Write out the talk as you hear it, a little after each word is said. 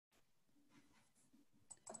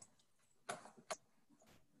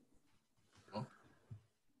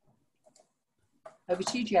Over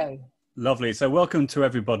to you, Joe. Lovely. So welcome to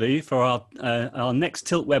everybody for our next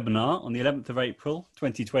Tilt webinar on the 11th of April,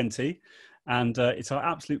 2020. And it's our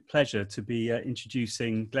absolute pleasure to be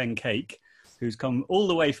introducing Glenn Cake, who's come all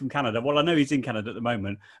the way from Canada. Well, I know he's in Canada at the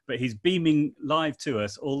moment, but he's beaming live to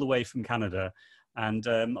us all the way from Canada. And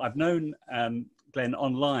I've known Glenn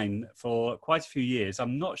online for quite a few years.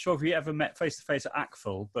 I'm not sure if we ever met face-to-face at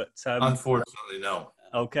ACFL, but... Unfortunately, no.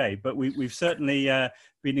 Okay, but we've certainly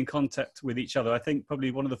been in contact with each other. I think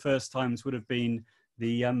probably one of the first times would have been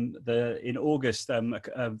in August,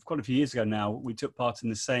 quite a few years ago now. We took part in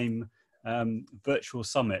the same virtual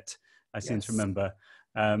summit, I seem to remember,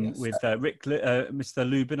 with Rick, Mr.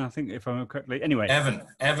 Lubin, I think, if I remember correctly. Anyway, Evan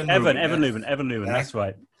Lubin. That's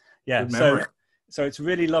right. Yeah. So it's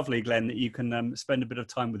really lovely, Glenn, that you can spend a bit of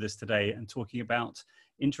time with us today and talking about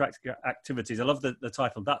interactive activities. I love the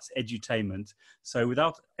title, that's Edutainment. So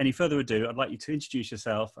without any further ado, I'd like you to introduce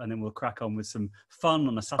yourself and then we'll crack on with some fun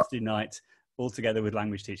on a Saturday night all together with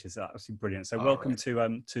language teachers. That's absolutely brilliant. So welcome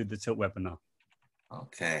to the Tilt webinar.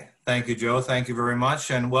 Okay, thank you, Joe. Thank you very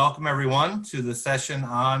much. And welcome everyone to the session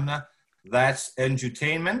on That's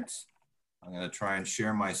Edutainment. I'm going to try and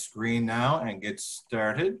share my screen now and get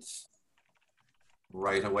started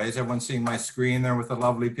right away. Is everyone seeing my screen there with a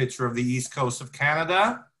lovely picture of the East Coast of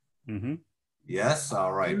Canada? Mm-hmm. Yes,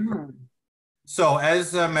 all right. So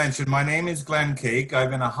as mentioned, my name is Glenn Cake.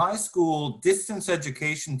 I've been a high school distance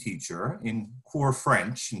education teacher in core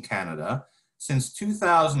French in Canada since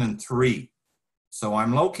 2003. So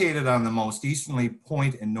I'm located on the most easterly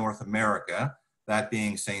point in North America, that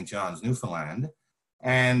being St. John's, Newfoundland.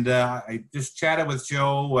 And I just chatted with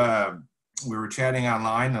Joe. We were chatting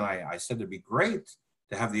online and I said it'd be great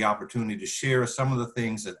to have the opportunity to share some of the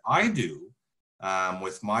things that I do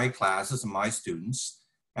with my classes and my students.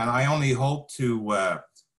 And I only hope to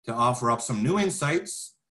offer up some new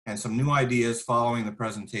insights and some new ideas following the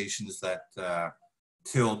presentations that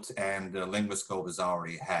Tilt and Linguascope has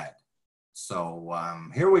already had. So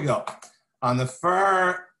here we go. On the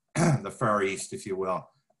far east, if you will.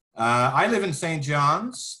 I live in St.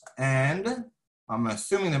 John's, and I'm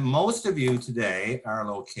assuming that most of you today are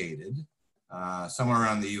located somewhere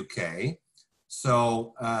around the UK.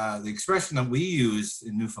 So the expression that we use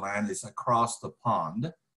in Newfoundland is across the pond.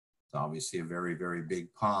 It's obviously a very, very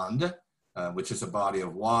big pond, which is a body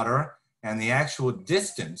of water. And the actual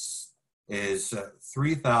distance is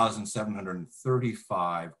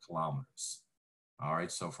 3,735 kilometers. All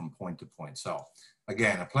right, so from point to point. So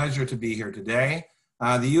again, a pleasure to be here today.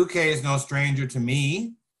 The UK is no stranger to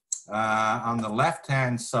me. On the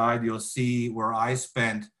left-hand side, you'll see where I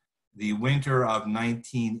spent the winter of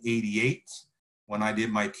 1988 when I did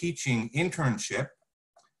my teaching internship.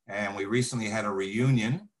 And we recently had a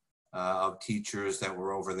reunion of teachers that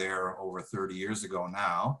were over there over 30 years ago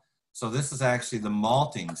now. So this is actually the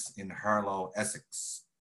Maltings in Harlow, Essex.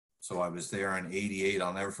 So I was there in 88.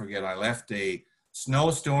 I'll never forget, I left a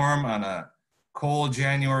snowstorm on a cold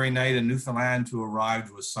January night in Newfoundland to arrive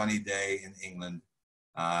to a sunny day in England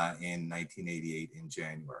in 1988 in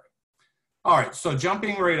January. All right, so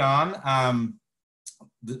jumping right on,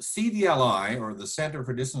 the CDLI, or the Center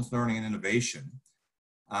for Distance Learning and Innovation,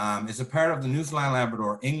 is a part of the Newfoundland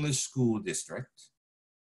Labrador English School District.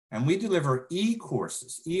 And we deliver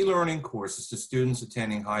e-courses, e-learning courses to students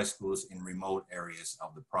attending high schools in remote areas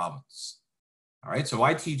of the province. All right, so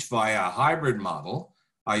I teach via a hybrid model.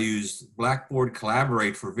 I use Blackboard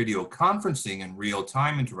Collaborate for video conferencing and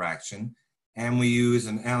real-time interaction. And we use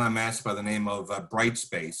an LMS by the name of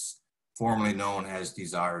Brightspace, formerly known as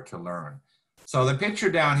Desire to Learn. So the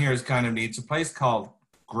picture down here is kind of neat. It's a place called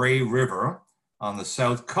Grey River on the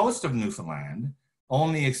south coast of Newfoundland,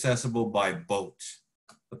 only accessible by boat.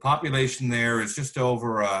 The population there is just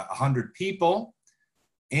over 100 people.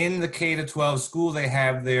 In the K-12 school they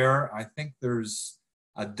have there, I think there's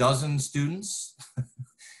a dozen students.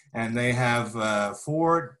 And they have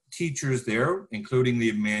 4 teachers there, including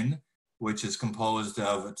the admin, which is composed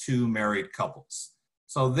of 2 married couples.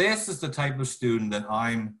 So this is the type of student that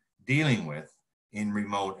I'm dealing with in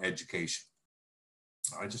remote education.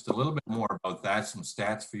 All right, just a little bit more about that, some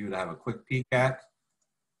stats for you to have a quick peek at.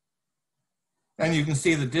 And you can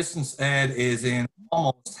see the distance ed is in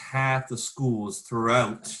almost half the schools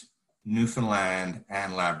throughout Newfoundland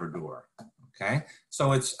and Labrador, okay?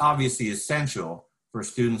 So it's obviously essential for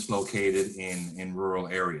students located in rural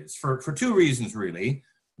areas for 2 reasons, really.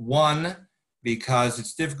 One, because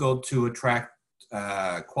it's difficult to attract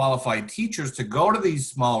qualified teachers to go to these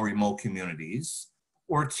small remote communities,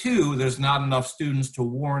 or 2, there's not enough students to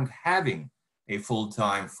warrant having a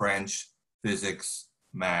full-time French, physics,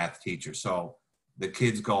 math teacher. So the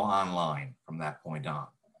kids go online from that point on.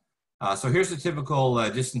 So here's the typical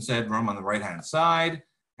distance ed room on the right-hand side.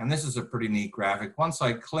 And this is a pretty neat graphic. Once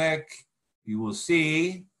I click, you will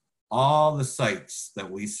see all the sites that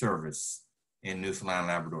we service in Newfoundland and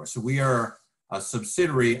Labrador. So we are a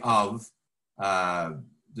subsidiary of the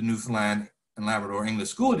Newfoundland and Labrador English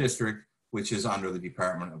School District, which is under the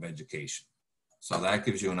Department of Education. So that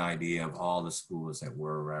gives you an idea of all the schools that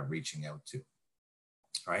we're reaching out to,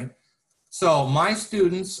 all right? So my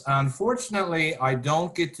students, unfortunately, I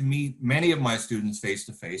don't get to meet many of my students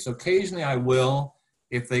face-to-face. Occasionally I will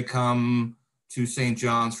if they come to St.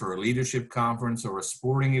 John's for a leadership conference or a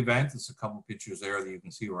sporting event. There's a couple pictures there that you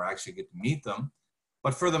can see where I actually get to meet them.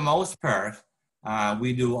 But for the most part,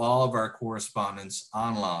 we do all of our correspondence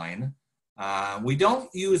online. We don't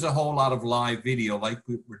use a whole lot of live video like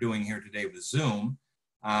we're doing here today with Zoom,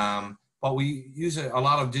 but we use a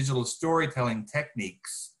lot of digital storytelling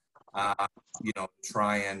techniques, you know,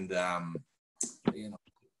 try and, you know,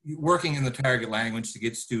 working in the target language to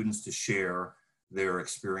get students to share their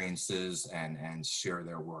experiences and share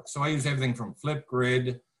their work. So I use everything from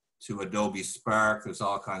Flipgrid to Adobe Spark. There's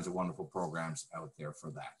all kinds of wonderful programs out there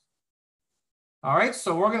for that. All right,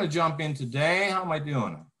 so we're going to jump in today. How am I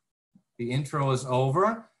doing? The intro is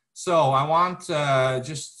over. So I want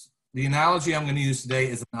just the analogy I'm going to use today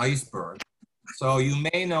is an iceberg. So you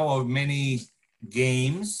may know of many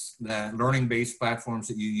games, the learning-based platforms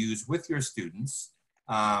that you use with your students.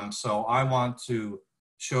 So I want to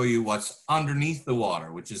show you what's underneath the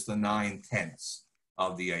water, which is the 9/10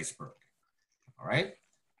 of the iceberg. All right.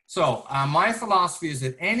 So my philosophy is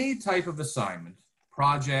that any type of assignment,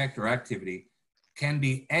 project, or activity can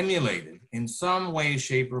be emulated in some way,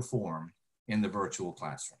 shape, or form in the virtual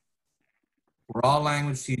classroom. We're all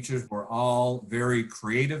language teachers. We're all very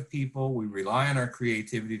creative people. We rely on our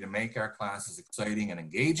creativity to make our classes exciting and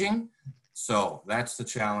engaging. So that's the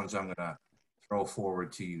challenge I'm going to throw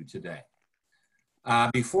forward to you today.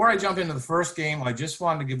 Before I jump into the first game, I just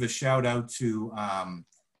wanted to give a shout out to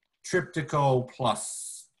Triptycho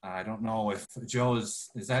Plus. I don't know if Joe, is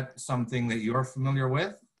that something that you're familiar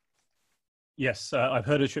with? Yes, I've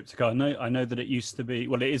heard of Triptycho. I know that it used to be,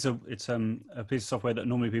 well, it's a piece of software that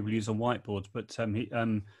normally people use on whiteboards, but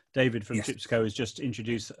David from Triptycho has just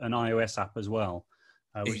introduced an iOS app as well,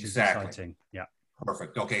 which is exciting. Yeah.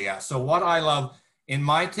 Perfect. Okay, yeah. So what I love, in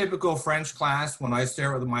my typical French class, when I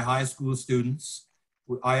start with my high school students,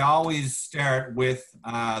 I always start with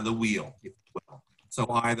the wheel, if you will. So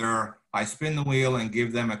either I spin the wheel and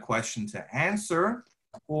give them a question to answer,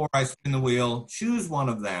 or I spin the wheel, choose one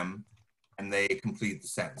of them, and they complete the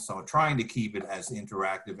sentence. So I'm trying to keep it as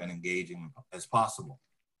interactive and engaging as possible.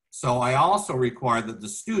 So I also require that the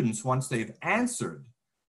students, once they've answered,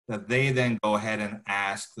 that they then go ahead and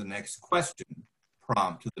ask the next question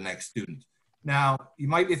prompt to the next student. Now, you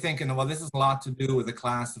might be thinking, well, this is a lot to do with a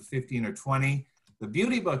class of 15 or 20. The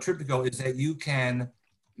beauty about Triptycho is that you can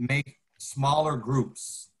make smaller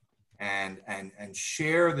groups and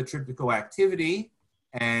share the Triptycho activity,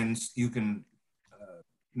 and you can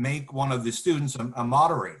make one of the students a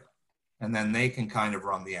moderator, and then they can kind of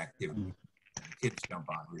run the activity. Kids jump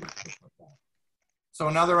on really quick like that. So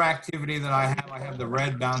another activity that I have the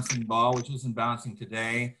red bouncing ball, which isn't bouncing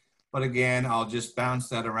today, but again, I'll just bounce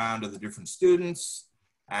that around to the different students,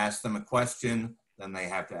 ask them a question, then they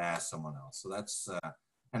have to ask someone else. So that's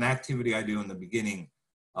an activity I do in the beginning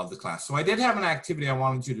of the class. So I did have an activity I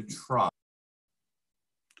wanted you to try.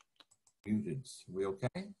 Muted. Are we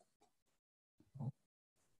okay?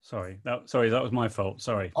 Sorry, that was my fault.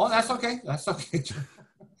 Sorry. Oh, that's okay. That's okay.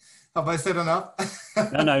 Have I said enough?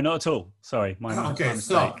 No, not at all. Sorry, my okay, mistake.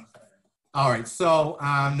 So, all right. So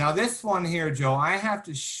now this one here, Joe, I have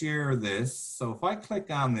to share this. So if I click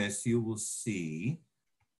on this, you will see,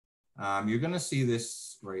 you're going to see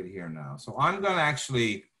this right here now. So I'm going to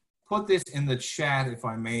actually put this in the chat, if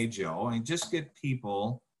I may, Joe, and just get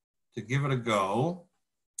people to give it a go.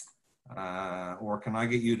 Or can I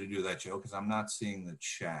get you to do that, Joe? Because I'm not seeing the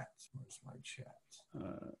chat. Where's my chat?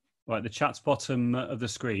 Right, the chat's bottom of the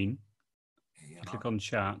screen. Yeah. Click on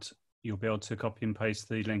chat. You'll be able to copy and paste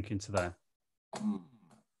the link into there.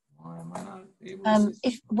 Why am I not able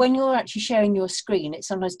to when you're actually sharing your screen, it's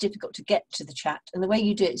sometimes difficult to get to the chat. And the way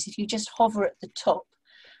you do it is if you just hover at the top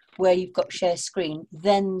where you've got share screen,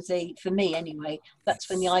 then for me anyway, that's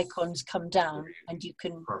when the icons come down and you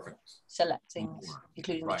can select things,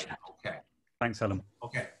 including the chat. Okay. Thanks, Helen.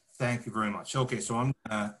 Okay. Thank you very much. Okay, so I'm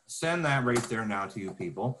gonna send that right there now to you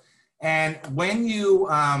people. And when you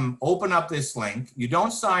open up this link, you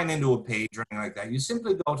don't sign into a page or anything like that. You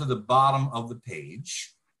simply go to the bottom of the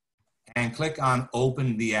page and click on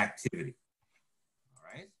Open the Activity. All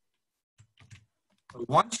right. So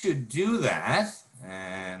once you do that,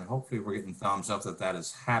 and hopefully we're getting thumbs up that that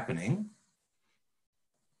is happening.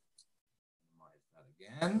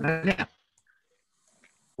 That again.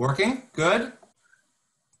 Working? Good?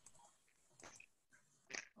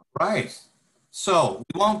 Right. So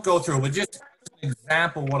we won't go through, but just as an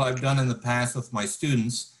example, what I've done in the past with my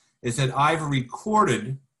students is that I've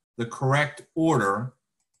recorded the correct order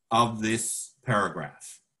of this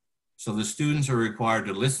paragraph. So the students are required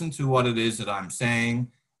to listen to what it is that I'm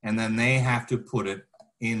saying, and then they have to put it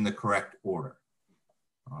in the correct order.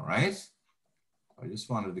 All right. I just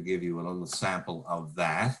wanted to give you a little sample of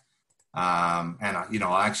that. I'll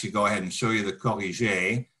actually go ahead and show you the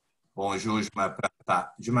corrigé. Bonjour, je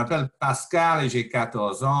m'appelle Pascal et j'ai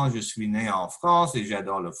 14 ans. Je suis né en France et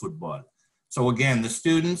j'adore le football. So again, the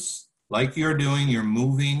students, like you're doing, you're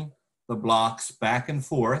moving the blocks back and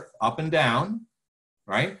forth, up and down,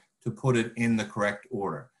 right, to put it in the correct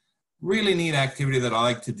order. Really neat activity that I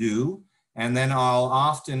like to do. And then I'll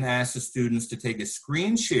often ask the students to take a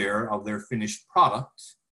screen share of their finished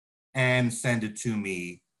product and send it to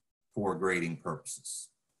me for grading purposes.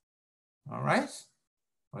 All right.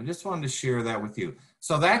 I just wanted to share that with you.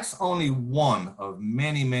 So that's only one of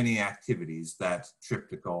many, many activities that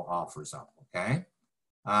Triptycho offers up, okay?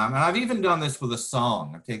 And I've even done this with a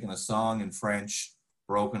song. I've taken a song in French,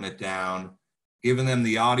 broken it down, given them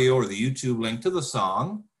the audio or the YouTube link to the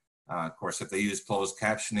song. Of course, if they use closed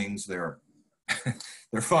captionings, they're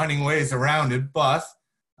finding ways around it, but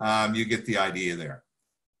you get the idea there.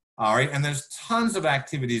 All right, and there's tons of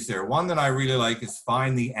activities there. One that I really like is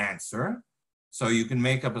find the answer. So you can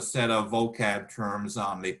make up a set of vocab terms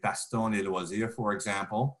on les passe-temps et loisirs, for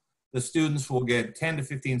example. The students will get 10 to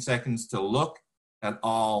 15 seconds to look at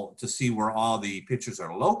all, to see where all the pictures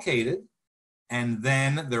are located. And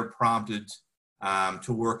then they're prompted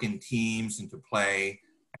to work in teams and to play.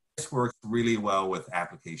 This works really well with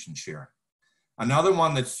application sharing. Another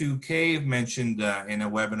one that Sue Cave mentioned in a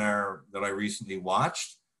webinar that I recently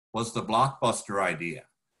watched was the blockbuster idea.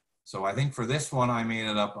 So I think for this one, I made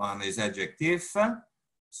it up on les adjectifs.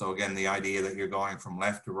 So again, the idea that you're going from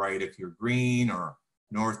left to right if you're green or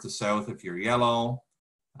north to south if you're yellow.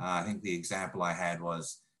 I think the example I had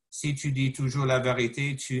was, si tu dis toujours la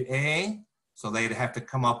vérité, tu es. So they'd have to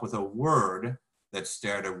come up with a word that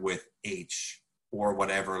started with H or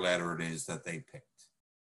whatever letter it is that they picked.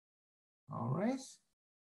 All right.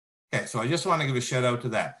 Okay, so I just want to give a shout out to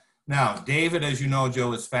that. Now, David, as you know,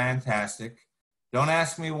 Joe, is fantastic. Don't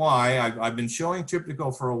ask me why. I've been showing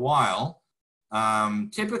Triptycho for a while.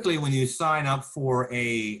 Typically, when you sign up for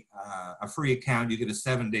a free account, you get a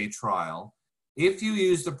 7-day trial. If you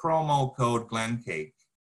use the promo code GlenCake,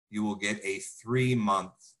 you will get a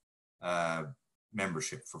 3-month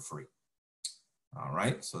membership for free. All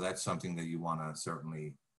right, so that's something that you want to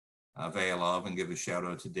certainly avail of, and give a shout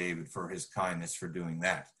out to David for his kindness for doing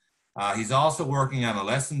that. He's also working on a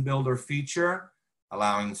lesson builder feature,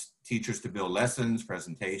 allowing teachers to build lessons,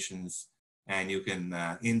 presentations, and you can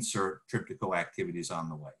insert Triptycho activities on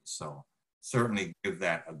the way. So certainly give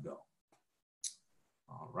that a go.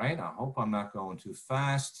 All right, I hope I'm not going too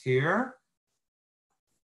fast here.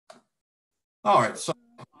 All right, so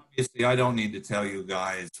obviously I don't need to tell you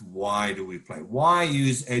guys why do we play. Why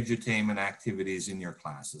use edutainment activities in your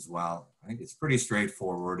classes? Well, I think it's pretty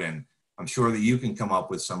straightforward, and I'm sure that you can come up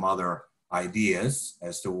with some other ideas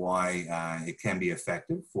as to why it can be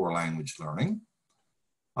effective for language learning.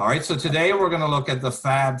 All right, so today we're going to look at the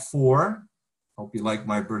Fab Four. Hope you like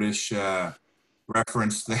my British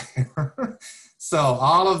reference there. So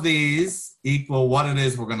all of these equal what it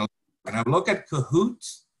is we're going to have a look at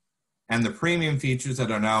Kahoot and the premium features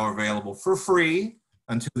that are now available for free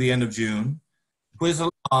until the end of June. Quizlet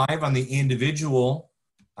Live on the individual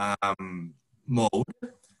mode.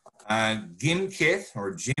 Gimkit,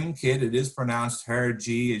 or Gimkit, it is pronounced hard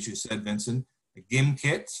G, as you said, Vincent.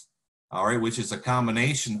 Gimkit, all right, which is a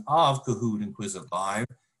combination of Kahoot and Quizlet Live.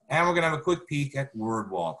 And we're going to have a quick peek at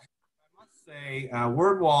WordWall. I must say,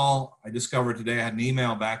 WordWall, I discovered today, I had an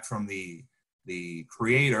email back from the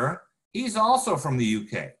creator. He's also from the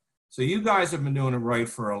UK. So you guys have been doing it right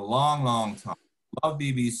for a long, long time. Love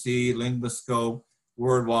BBC, Linguascope,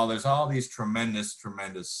 WordWall. There's all these tremendous,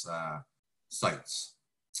 tremendous sites.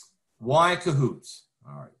 Why Kahoot?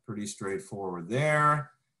 All right, pretty straightforward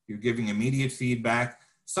there. You're giving immediate feedback.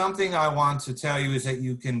 Something I want to tell you is that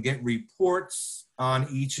you can get reports on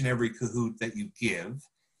each and every Kahoot that you give.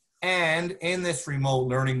 And in this remote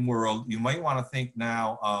learning world, you might want to think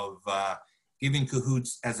now of giving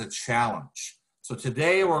Kahoots as a challenge. So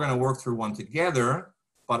today we're going to work through one together,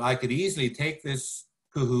 but I could easily take this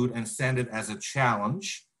Kahoot and send it as a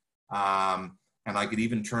challenge. And I could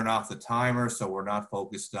even turn off the timer so we're not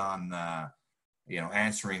focused on,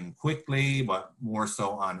 answering quickly, but more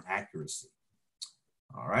so on accuracy.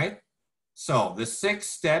 All right. So the 6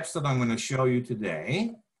 steps that I'm going to show you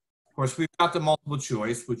today, of course, we've got the multiple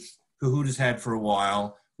choice, which Kahoot has had for a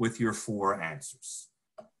while with your 4 answers.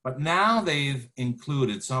 But now they've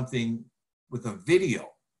included something with a video.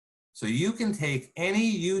 So you can take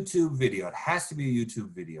any YouTube video, it has to be a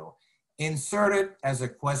YouTube video, insert it as a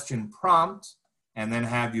question prompt, and then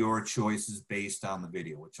have your choices based on the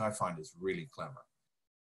video, which I find is really clever.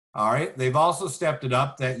 All right, they've also stepped it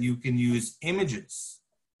up that you can use images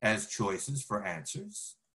as choices for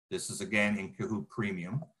answers. This is again in Kahoot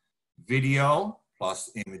Premium. Video plus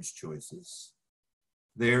image choices.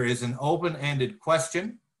 There is an open-ended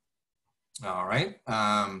question. All right,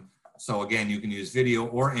 so again, you can use video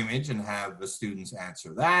or image and have the students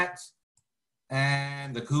answer that.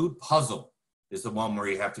 And the Kahoot puzzle is the one where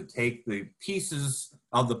you have to take the pieces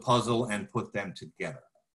of the puzzle and put them together.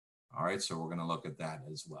 All right, so we're going to look at that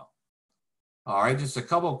as well. All right, just a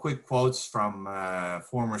couple of quick quotes from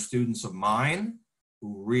former students of mine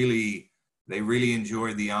who really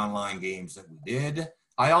enjoyed the online games that we did.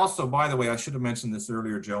 I also, by the way, I should have mentioned this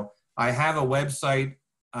earlier, Joe. I have a website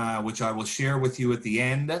which I will share with you at the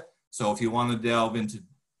end. So if you want to delve into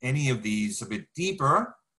any of these a bit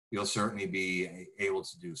deeper, you'll certainly be able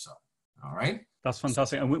to do so. All right. That's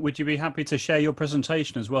fantastic. And would you be happy to share your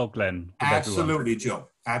presentation as well, Glenn? Absolutely, Joe.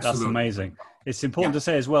 Absolutely. That's amazing. It's important to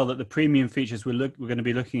say as well that the premium features we're going to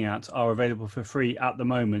be looking at are available for free at the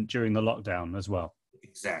moment during the lockdown as well.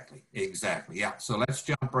 Exactly. Exactly. Yeah. So let's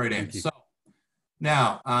jump right in. Thank you. So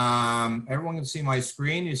now, everyone can see my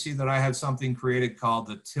screen. You see that I have something created called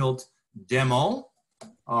the Tilt Demo.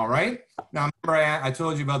 All right. Now, remember I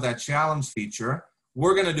told you about that challenge feature.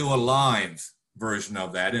 We're going to do a live version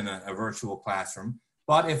of that in a virtual classroom.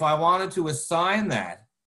 But if I wanted to assign that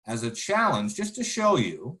as a challenge, just to show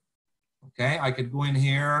you, okay, I could go in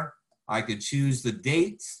here. I could choose the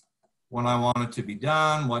date, when I want it to be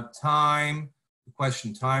done, what time, the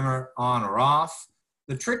question timer on or off.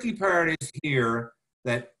 The tricky part is here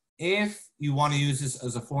that if you want to use this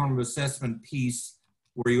as a form of assessment piece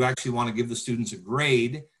where you actually want to give the students a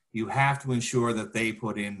grade, you have to ensure that they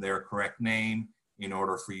put in their correct name in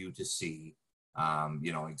order for you to see,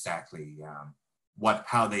 exactly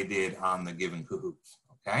how they did on the given Kahoot,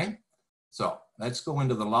 okay? So let's go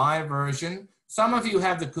into the live version. Some of you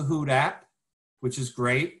have the Kahoot app, which is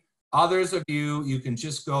great. Others of you, you can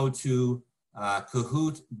just go to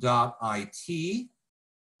Kahoot.it.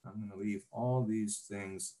 I'm going to leave all these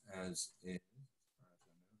things as is.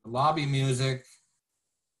 The lobby music.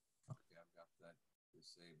 Okay, I've got that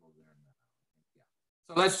disabled there now. Yeah.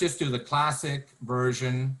 So let's just do the classic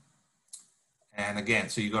version. And again,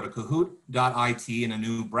 so you go to Kahoot.it in a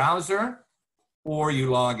new browser, or you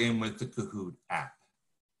log in with the Kahoot app.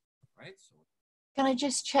 Right? So, can I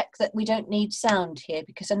just check that we don't need sound here,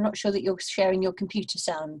 because I'm not sure that you're sharing your computer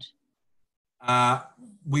sound.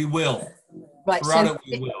 We will. Right, Throughout so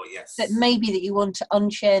we will, yes. That maybe that you want to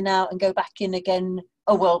unshare now and go back in again.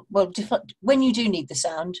 Oh, well, when you do need the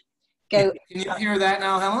sound, go. Can you hear that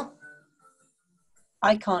now, Helen?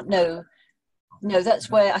 I can't, no. No, that's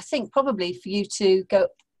where I think probably for you to go.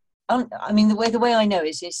 I mean, the way I know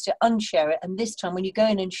is to unshare it. And this time when you go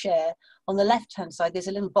in and share, on the left-hand side, there's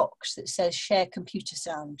a little box that says share computer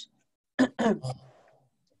sound.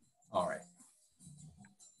 All right.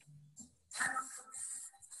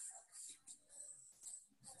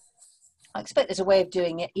 I expect there's a way of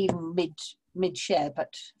doing it even mid-share,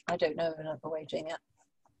 but I don't know of another way of doing it.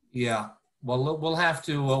 Yeah, well, we'll have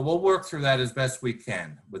to, we'll work through that as best we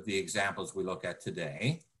can with the examples we look at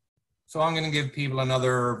today. So I'm going to give people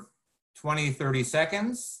another 20, 30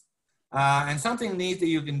 seconds. And something neat that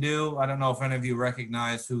you can do, I don't know if any of you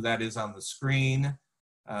recognize who that is on the screen.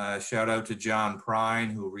 Shout out to John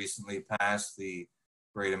Prine, who recently passed, the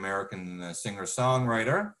great American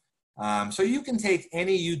singer-songwriter. So you can take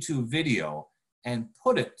any YouTube video and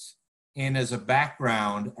put it in as a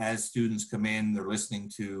background as students come in, they're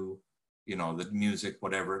listening to, the music,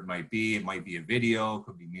 whatever it might be. It might be a video,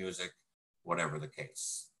 could be music, whatever the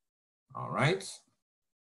case. All right.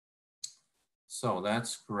 So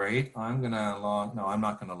that's great. I'm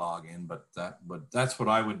not gonna log in, but that's what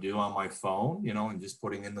I would do on my phone, and just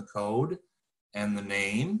putting in the code and the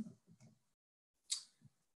name.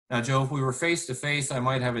 Now, Joe, if we were face to face, I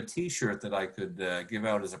might have a T-shirt that I could give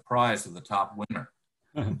out as a prize to the top winner.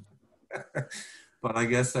 But I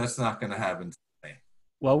guess that's not going to happen today.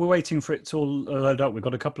 Well, we're waiting for it to all load up. We've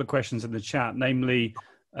got a couple of questions in the chat, namely,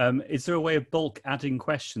 is there a way of bulk adding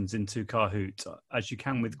questions into Kahoot, as you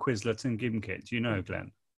can with Quizlet and Gimkit? Do you know,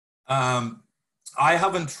 Glenn? I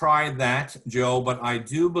haven't tried that, Joe, but I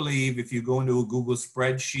do believe if you go into a Google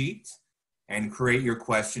spreadsheet and create your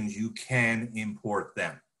questions, you can import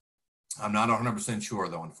them. I'm not 100% sure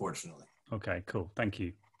though, unfortunately. Okay, cool. Thank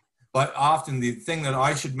you. But often the thing that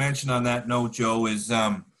I should mention on that note, Joe, is,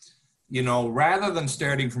 you know, rather than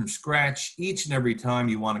starting from scratch each and every time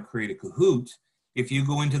you want to create a Kahoot, if you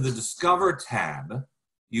go into the Discover tab,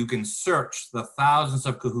 you can search the thousands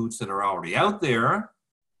of Kahoots that are already out there.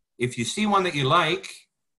 If you see one that you like,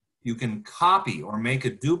 you can copy or make a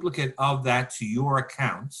duplicate of that to your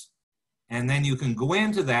account. And then you can go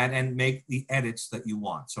into that and make the edits that you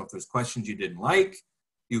want. So if there's questions you didn't like,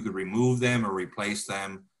 you could remove them or replace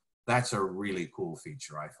them. That's a really cool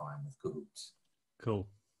feature, I find, with Kahoot. Cool.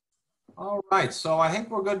 All right, so I think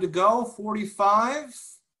we're good to go. 45.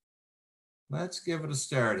 Let's give it a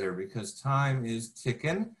start here because time is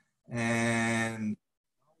ticking. And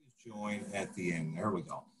join at the end. There we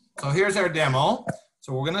go. So here's our demo.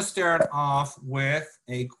 So we're going to start off with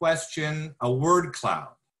a question, a word cloud.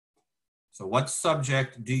 So what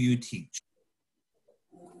subject do you teach?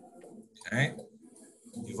 Okay.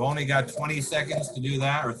 You've only got 20 seconds to do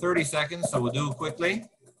that, or 30 seconds, so we'll do it quickly.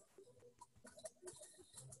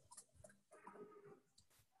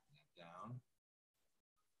 Down.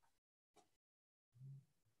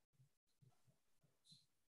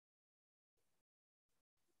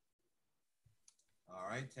 All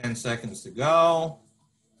right, 10 seconds to go.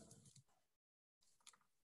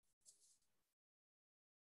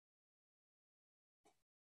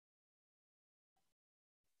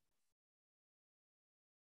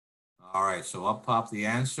 All right, so up pop the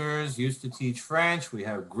answers. Used to teach French. We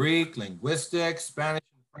have Greek, linguistics, Spanish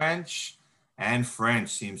and French, and French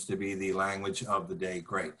seems to be the language of the day.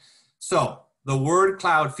 Great. So the word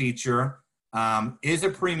cloud feature is a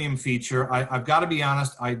premium feature. I've got to be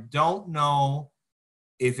honest, I don't know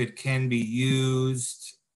if it can be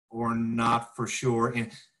used or not for sure.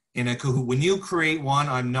 In a Kahoot, when you create one,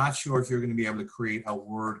 I'm not sure if you're going to be able to create a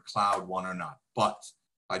word cloud one or not, but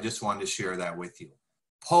I just wanted to share that with you.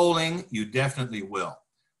 Polling, you definitely will.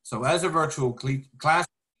 So as a virtual class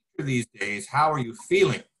teacher these days, how are you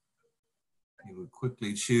feeling? You would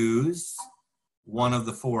quickly choose one of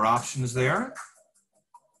the 4 options there,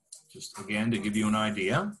 just again to give you an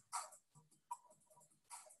idea.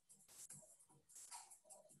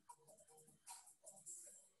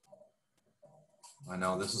 I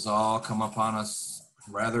know this has all come upon us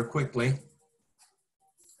rather quickly.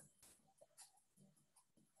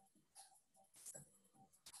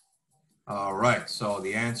 All right, so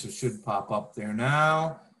the answer should pop up there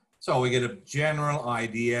now. So we get a general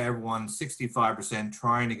idea, everyone 65%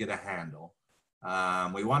 trying to get a handle.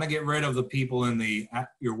 We want to get rid of the people in the at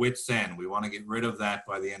your wit's end. We want to get rid of that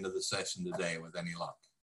by the end of the session today with any luck.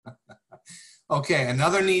 Okay,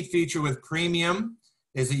 another neat feature with Premium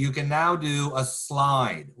is that you can now do a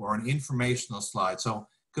slide or an informational slide. So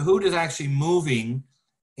Kahoot is actually moving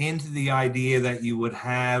into the idea that you would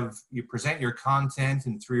have, you present your content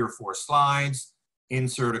in 3 or 4 slides,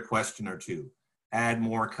 insert a question or 2, add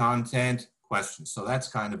more content, questions. So that's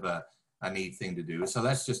kind of a neat thing to do. So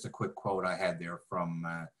that's just a quick quote I had there from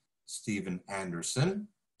Stephen Anderson.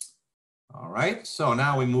 All right, so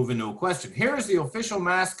now we move into a question. Here is the official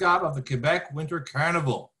mascot of the Quebec Winter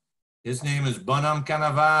Carnival. His name is Bonhomme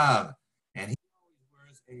Carnaval, and he always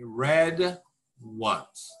wears a red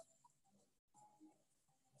what?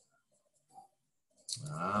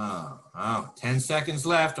 Oh, 10 seconds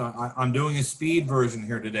left. I'm doing a speed version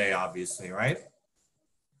here today, obviously, right?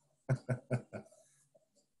 I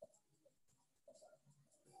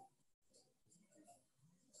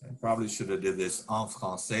probably should have did this en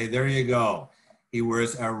français. There you go. He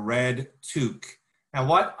wears a red toque. And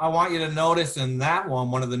what I want you to notice in that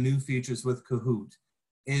one of the new features with Kahoot,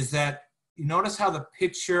 is that you notice how the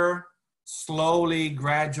picture slowly,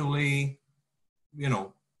 gradually, you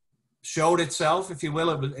know, showed itself, if you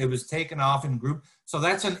will. It was taken off in group. So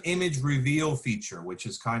that's an image reveal feature, which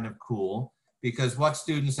is kind of cool, because what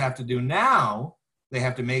students have to do now, they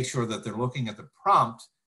have to make sure that they're looking at the prompt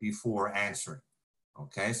before answering.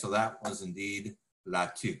 Okay, so that was indeed la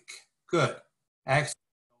tuque. Good. Excellent.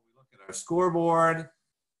 We look at our scoreboard,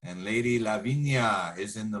 and Lady Lavinia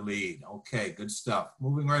is in the lead. Okay, good stuff.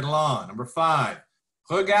 Moving right along. Number 5.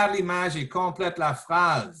 Regarde l'image et complète la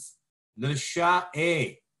phrase. Le chat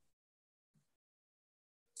est.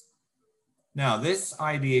 Now, this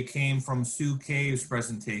idea came from Sue Cave's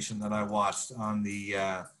presentation that I watched on the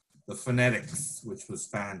phonetics, which was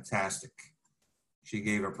fantastic. She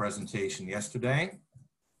gave a presentation yesterday.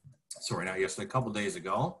 Sorry, not yesterday, a couple days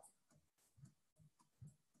ago.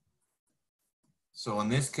 So in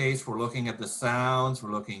this case, we're looking at the sounds.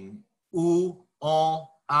 We're looking oo, on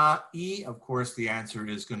a I, of course, the answer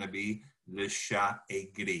is going to be le chat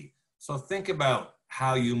est gris. So think about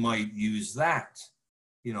how you might use that.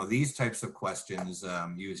 You know, these types of questions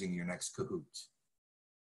using your next Kahoot.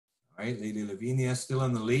 All right, Lady Lavinia still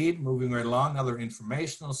in the lead, moving right along. Another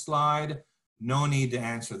informational slide. No need to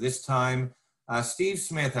answer this time. Steve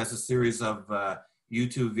Smith has a series of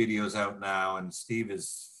YouTube videos out now, and Steve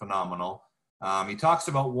is phenomenal. He talks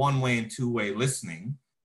about one-way and two-way listening,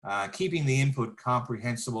 keeping the input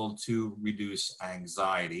comprehensible to reduce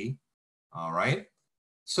anxiety. All right.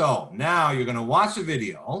 So now you're going to watch a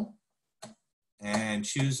video and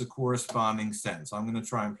choose a corresponding sentence. I'm going to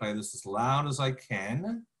try and play this as loud as I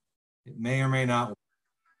can. It may or may not work.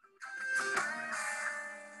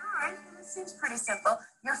 All right, this seems pretty simple.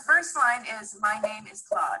 Your first line is, my name is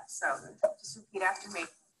Claude. So just repeat after me.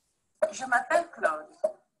 Je m'appelle Claude.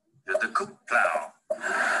 Je te coupe Claude.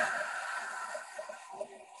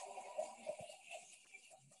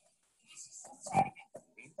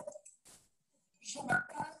 Je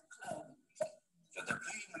m'appelle Claude. Je te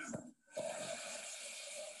plie Lou.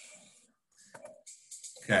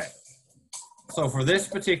 Okay. So for this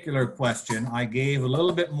particular question, I gave a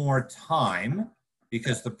little bit more time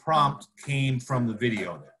because the prompt came from the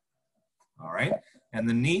video there. All right. And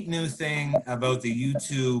the neat new thing about the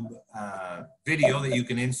YouTube video that you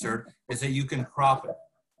can insert is that you can crop it.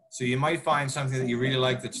 So you might find something that you really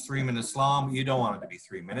like that's 3 minutes long, but you don't want it to be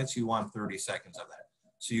 3 minutes. You want 30 seconds of that.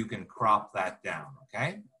 So you can crop that down,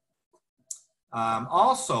 okay?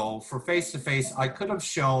 Also, for face-to-face, I could have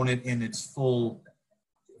shown it in its full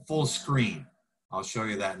screen. I'll show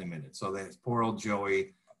you that in a minute. So that poor old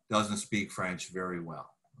Joey doesn't speak French very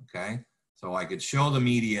well, okay? So I could show the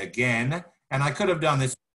media again, and I could have done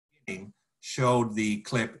this, showed the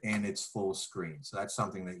clip in its full screen. So that's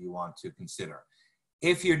something that you want to consider.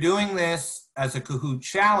 If you're doing this as a Kahoot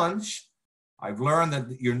challenge, I've learned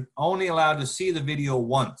that you're only allowed to see the video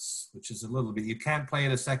once, which is a little bit, you can't play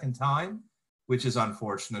it a second time, which is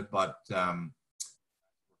unfortunate, but Kahoot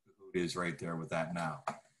is right there with that now.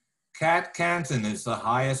 Kat Canton is the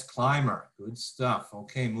highest climber. Good stuff.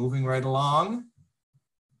 Okay, moving right along.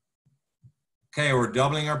 Okay, we're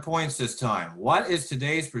doubling our points this time. What is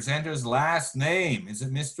today's presenter's last name? Is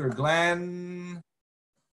it Mr. Glenn,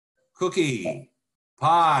 Cookie,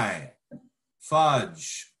 Pie,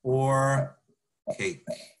 Fudge, or Cake?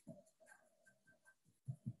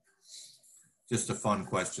 Just a fun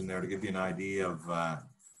question there to give you an idea of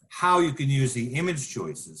how you can use the image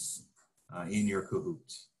choices in your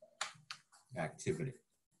Kahoot activity.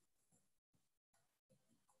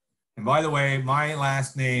 And by the way, my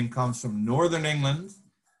last name comes from Northern England,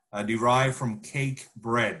 derived from cake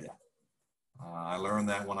bread. I learned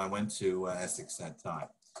that when I went to Essex that time.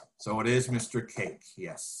 So it is Mr. Cake.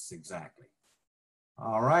 Yes, exactly.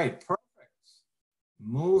 All right, perfect.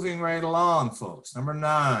 Moving right along, folks. Number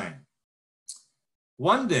 9.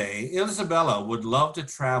 One day, Isabella would love to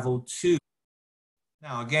travel to.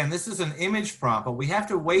 Now, again, this is an image prompt, but we have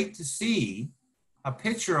to wait to see a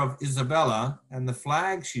picture of Isabella and the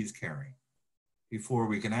flag she's carrying before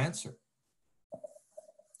we can answer.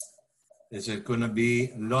 Is it going to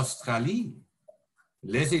be l'Australie,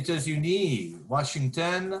 les États-Unis,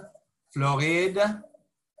 Washington, Floride,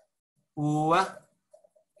 ou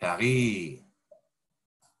Paris?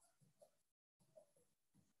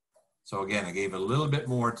 So again, I gave a little bit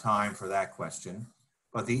more time for that question,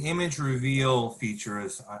 but the image reveal feature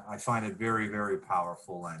is, I find it very, very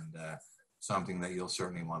powerful and something that you'll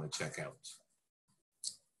certainly want to check out.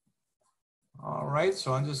 All right,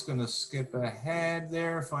 so I'm just going to skip ahead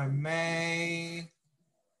there if I may.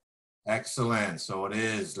 Excellent. So it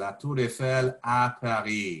is La Tour Eiffel à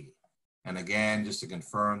Paris. And again, just to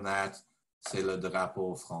confirm that, c'est le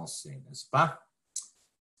drapeau français, n'est-ce pas?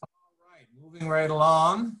 All right, moving right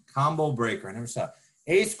along. Combo breaker. I never saw it.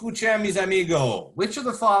 Escuchen, mis amigos. Which of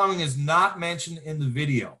the following is not mentioned in the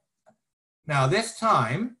video? Now, this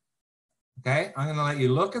time, okay, I'm going to let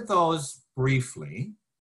you look at those briefly.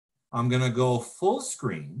 I'm going to go full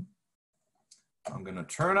screen. I'm going to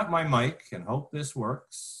turn up my mic and hope this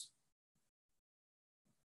works.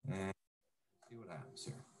 And see what happens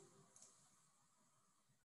here.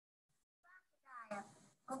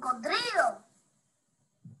 Cocodrilo.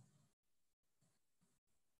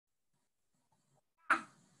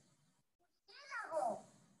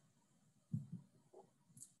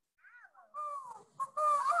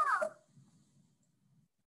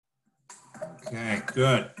 Okay,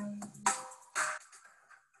 good.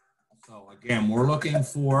 So again, we're looking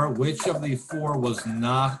for which of the 4 was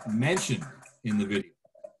not mentioned in the video.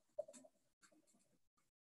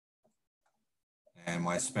 And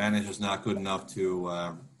my Spanish is not good enough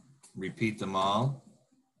to repeat them all.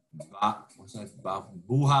 What's that?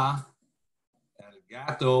 Buha, el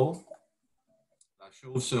gato, la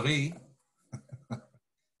chauve-souris.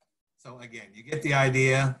 So again, you get the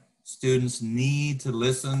idea. Students need to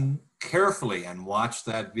listen carefully and watch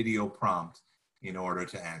that video prompt in order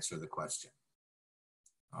to answer the question.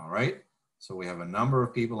 All right, so we have a number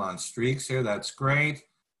of people on streaks here. That's great.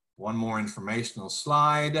 One more informational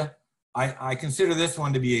slide. I consider this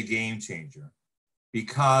one to be a game changer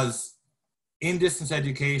because in distance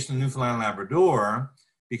education in Newfoundland and Labrador,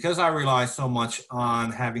 because I rely so much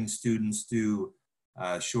on having students do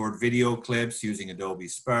short video clips using Adobe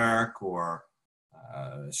Spark or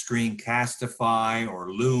Screencastify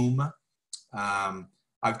or Loom.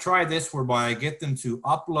 I've tried this whereby I get them to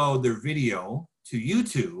upload their video to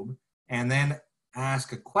YouTube and then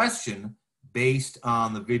ask a question based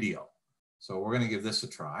on the video. So we're going to give this a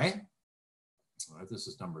try. All right, this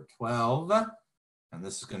is number 12, and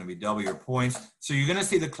this is going to be double your points. So you're going to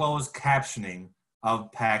see the closed captioning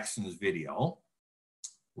of Paxton's video,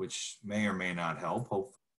 which may or may not help.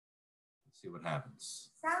 Hopefully, let's see what happens.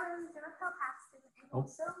 Salut, je m'appelle Paxton et Oh, mon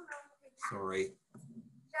surnom est Paxton. sorry.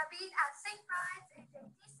 J'habite à Saint-Price et j'ai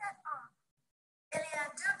 17 ans. Il y a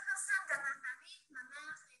 2 personnes dans ma famille, ma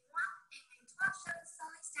mère et moi, et mes 3 chats sont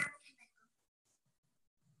les Sammy et Beko.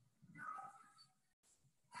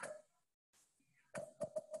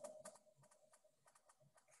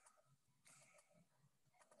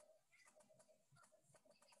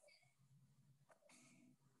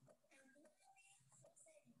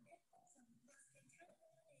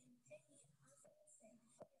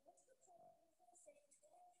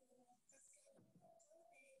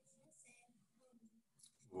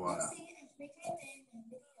 Voilà.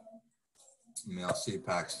 Merci,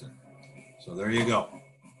 Paxton. So there you go.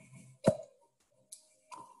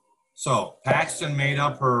 So Paxton made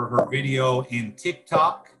up her video in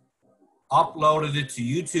TikTok, uploaded it to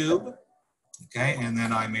YouTube, okay, and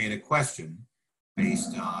then I made a question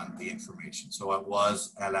based on the information. So it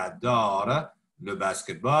was, elle adore le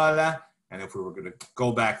basketball, and if we were going to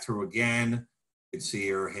go back through again, you could see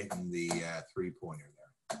her hitting the three-pointer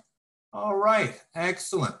there. All right,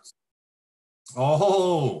 excellent.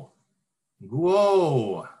 Oh,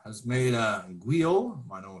 Guo has made a Guio.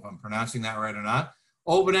 I don't know if I'm pronouncing that right or not.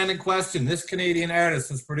 Open-ended question. This Canadian artist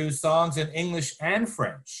has produced songs in English and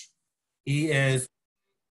French. He is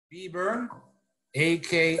Bieber,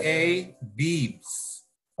 AKA Biebs.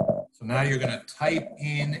 So now you're going to type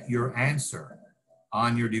in your answer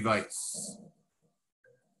on your device.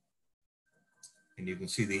 And you can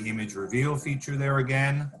see the image reveal feature there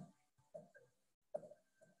again.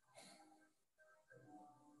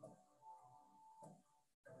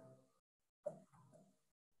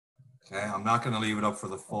 Okay, I'm not going to leave it up for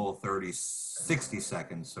the full 60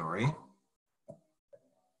 seconds, sorry.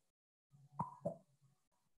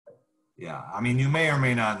 Yeah, I mean, you may or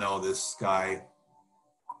may not know this guy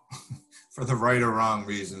for the right or wrong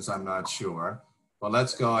reasons, I'm not sure. But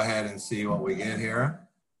let's go ahead and see what we get here.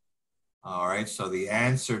 All right, so the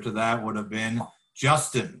answer to that would have been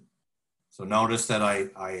Justin. So notice that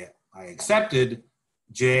I accepted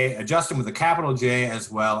Justin with a capital J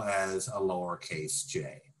as well as a lowercase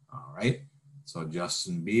j. All right, so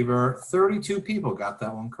Justin Bieber, 32 people got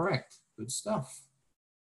that one correct. Good stuff.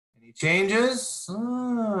 Any changes?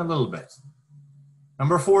 A little bit.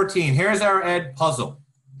 Number 14, here's our Ed puzzle.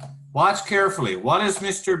 Watch carefully. What is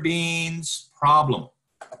Mr. Bean's problem?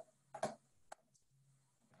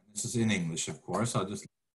 This is in English, of course. I'll just...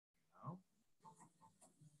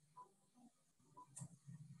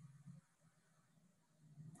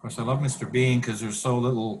 Of course, I love Mr. Bean because there's so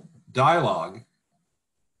little dialogue.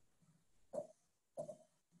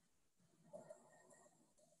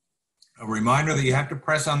 A reminder that you have to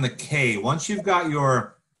press on the K. Once you've got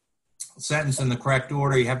your sentence in the correct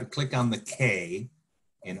order, you have to click on the K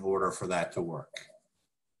in order for that to work.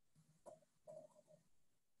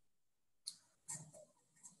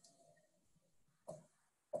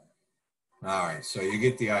 All right, so you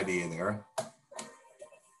get the idea there.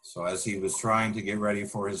 So as he was trying to get ready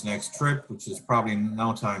for his next trip, which is probably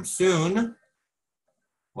no time soon,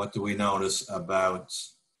 what do we notice about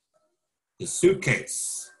his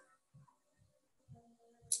suitcase?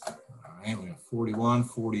 All right, we have 41,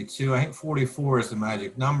 42. I think 44 is the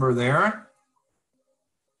magic number there.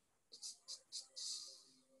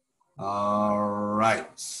 All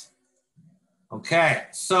right. Okay,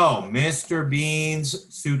 so Mr.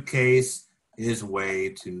 Bean's suitcase is way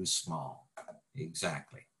too small.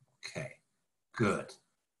 Exactly. Okay, good.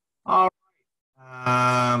 All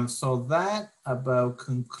right. So that about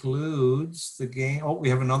concludes the game. Oh, we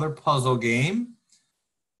have another puzzle game.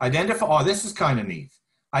 Identify, oh, this is kind of neat.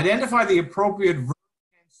 Identify the appropriate verb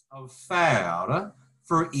tense of faire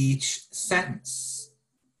for each sentence.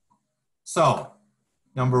 So,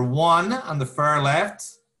 number 1 on the far left,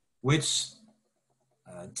 which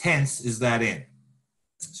tense is that in?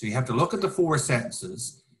 So you have to look at the 4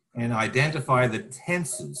 sentences and identify the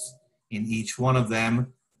tenses in each one of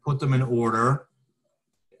them, put them in order,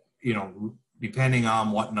 you know, depending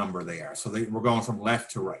on what number they are. So we're going from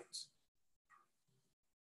left to right.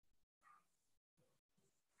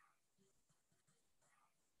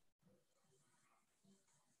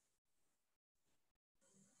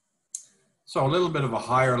 So a little bit of a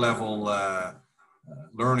higher level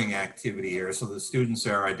learning activity here. So the students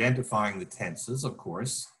are identifying the tenses, of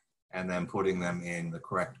course, and then putting them in the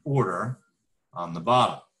correct order on the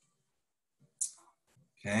bottom.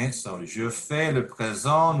 Okay, so je fais le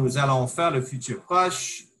présent, nous allons faire le futur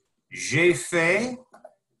proche, j'ai fait,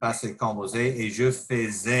 passé composé, et je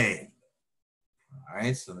faisais. All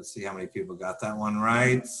right, so let's see how many people got that one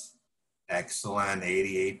right. Excellent,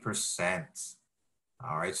 88%.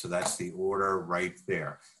 All right, so that's the order right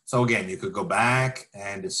there. So again, you could go back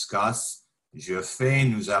and discuss, je fais,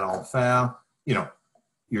 nous allons faire. You know,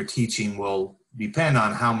 your teaching will depend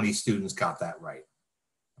on how many students got that right.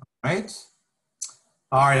 All right?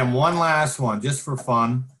 All right, and one last one, just for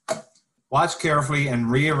fun. Watch carefully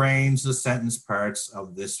and rearrange the sentence parts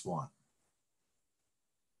of this one.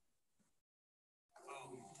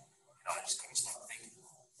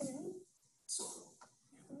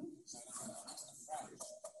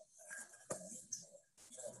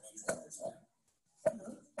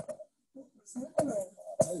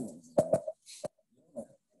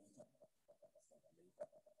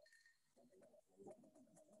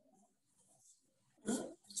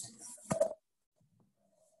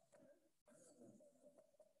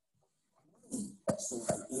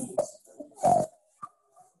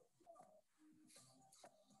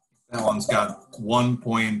 That one's got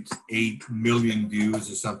 1.8 million views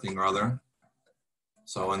or something or other.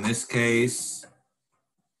 So in this case,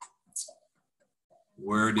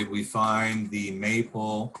 where did we find the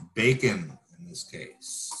maple bacon in this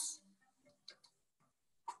case?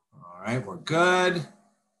 All right, we're good.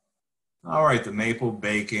 All right, the maple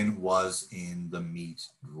bacon was in the meat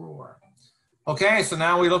drawer. Okay, so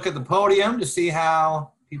now we look at the podium to see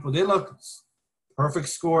how people did look. Perfect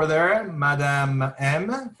score there, Madame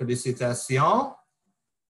M. Félicitations.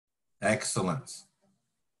 Excellent.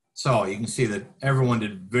 So you can see that everyone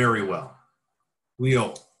did very well.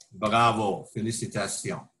 Wio, bravo,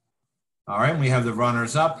 félicitations. All right, we have the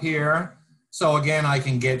runners up here. So again, I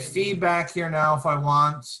can get feedback here now if I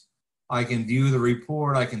want. I can view the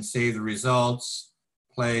report, I can save the results,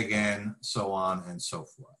 play again, so on and so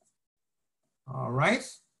forth. All right,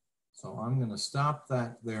 so I'm gonna stop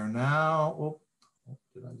that there now. Oh,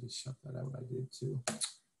 did I just shut that out? I did too.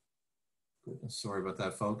 Goodness, sorry about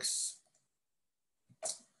that, folks.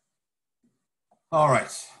 All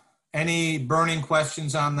right, any burning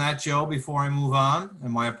questions on that, Joe, before I move on?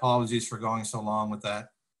 And my apologies for going so long with that.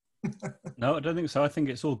 No, I don't think so. I think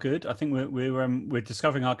it's all good. I think we're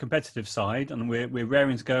discovering our competitive side, and we're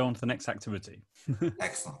raring to go on to the next activity.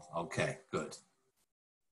 Excellent. Okay, good.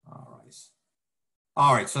 All right.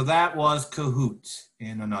 All right, so that was Kahoot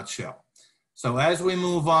in a nutshell. So as we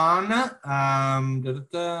move on, we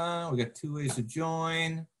got 2 ways to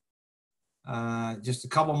join. Just a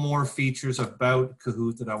couple more features about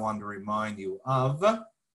Kahoot that I wanted to remind you of.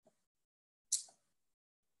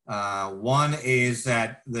 One is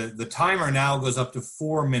that the timer now goes up to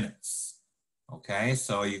 4 minutes. Okay,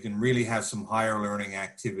 so you can really have some higher learning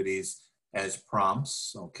activities as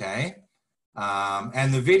prompts, okay?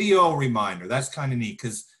 And the video reminder, that's kind of neat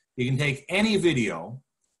because you can take any video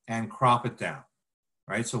and crop it down,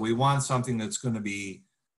 right? So we want something that's going to be,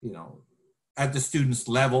 you know, at the student's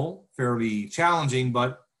level, fairly challenging,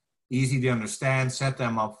 but easy to understand, set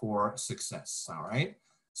them up for success, all right?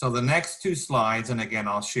 So the next 2 slides, and again,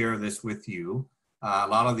 I'll share this with you. A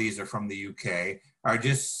lot of these are from the UK, are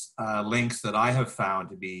just links that I have found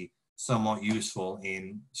to be somewhat useful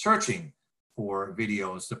in searching for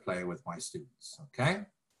videos to play with my students, okay?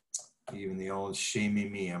 Even the old Shamey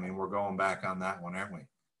Me, I mean, we're going back on that one, aren't we?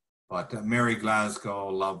 But Mary Glasgow,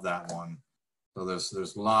 love that one. So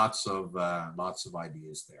there's lots of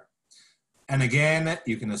ideas there. And again,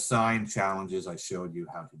 you can assign challenges. I showed you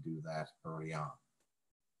how to do that early on.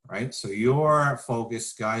 Right, so your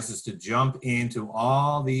focus, guys, is to jump into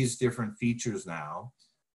all these different features now.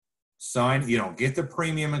 Sign, you know, get the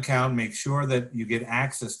premium account, make sure that you get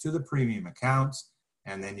access to the premium account,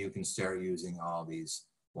 and then you can start using all these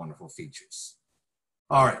wonderful features.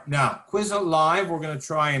 All right, now, Quizlet Live, we're going to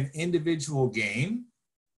try an individual game.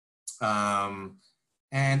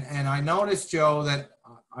 And I noticed, Joe, that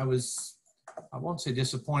I won't say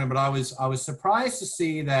disappointed, but I was surprised to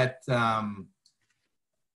see that there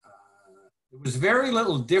was very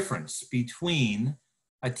little difference between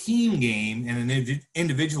a team game and an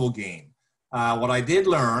individual game. What I did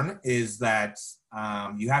learn is that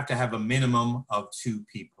you have to have a minimum of 2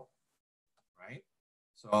 people, right?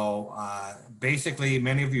 So basically,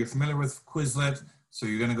 many of you are familiar with Quizlet, so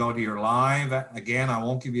you're going to go to your live. Again, I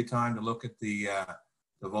won't give you time to look at the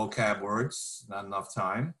vocab words, not enough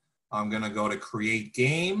time. I'm going to go to create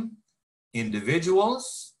game,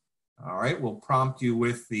 individuals. All right, we'll prompt you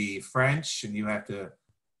with the French, and you have to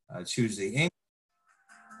choose the English.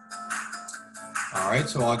 All right,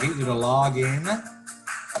 so I'll get you to log in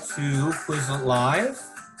to Quizlet Live.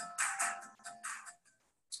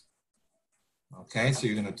 Okay, so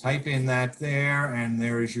you're going to type in that there, and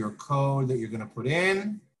there is your code that you're going to put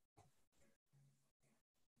in.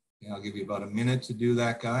 Okay, I'll give you about a minute to do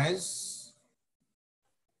that, guys.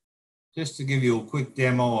 Just to give you a quick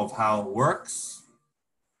demo of how it works.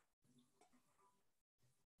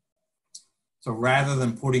 So rather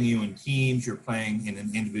than putting you in teams, you're playing in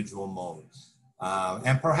an individual mode.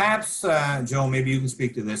 And perhaps, Joe, maybe you can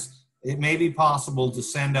speak to this. It may be possible to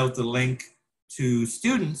send out the link to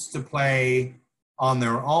students to play on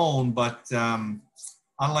their own, but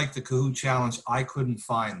unlike the Kahoot challenge, I couldn't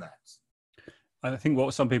find that. I think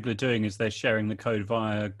what some people are doing is they're sharing the code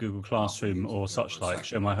via Google Classroom or such like,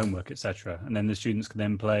 show my homework, etc. And then the students can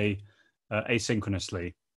then play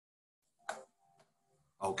asynchronously.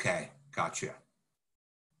 Okay, gotcha.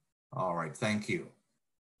 All right, thank you.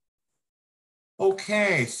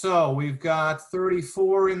 Okay, so we've got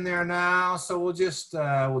 34 in there now. So we'll just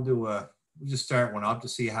we'll just start one up to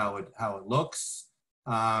see how it looks.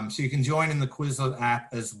 So you can join in the Quizlet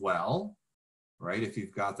app as well, right? If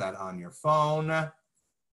you've got that on your phone.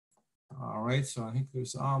 All right, so I think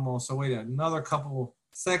there's almost, so wait another couple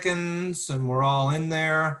seconds and we're all in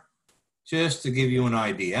there, just to give you an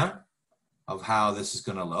idea of how this is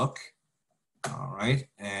gonna look. All right,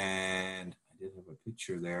 and I did have a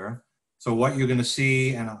picture there. So what you're gonna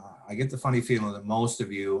see, and I get the funny feeling that most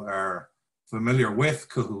of you are familiar with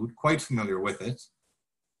Kahoot, quite familiar with it,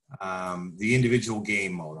 the individual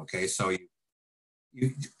game mode, okay? So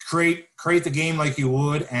you create the game like you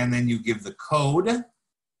would, and then you give the code,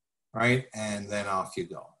 right? And then off you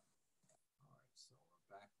go. All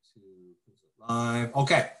right, so we're back to Live.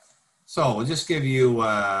 Okay, so we'll just give you,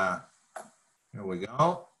 here we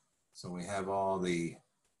go. So we have all the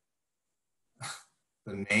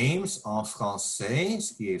names en français,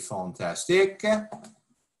 ce qui est fantastique.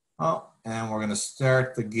 Oh, and we're gonna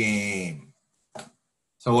start the game.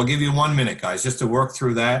 So we'll give you 1 minute, guys, just to work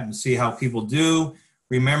through that and see how people do.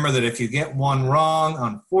 Remember that if you get one wrong,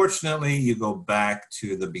 unfortunately, you go back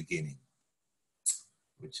to the beginning,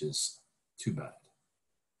 which is too bad.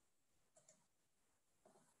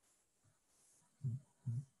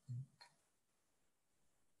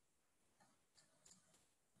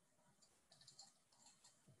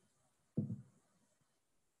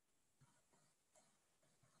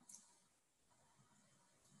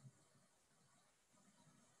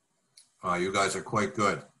 Oh, you guys are quite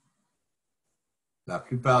good. La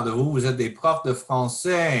plupart de vous, vous êtes des profs de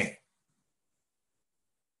français.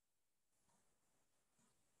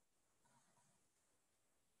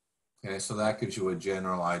 Okay, so that gives you a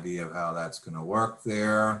general idea of how that's going to work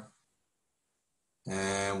there.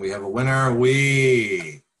 And we have a winner.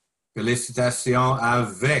 Oui. Félicitations à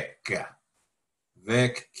Vic.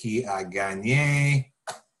 Vic qui a gagné.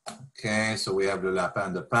 Okay, so we have le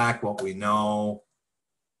lapin de Pâques, what we know.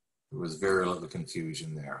 There was very little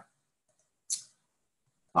confusion there.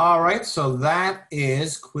 All right, so that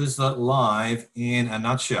is Quizlet Live in a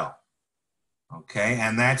nutshell. Okay,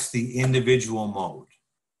 and that's the individual mode.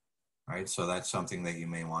 All right, so that's something that you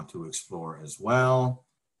may want to explore as well.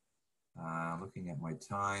 Looking at my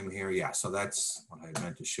time here. Yeah, so that's what I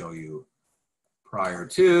meant to show you prior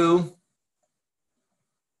to.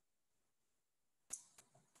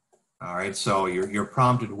 All right, so you're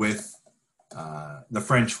prompted with the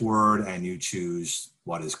French word and you choose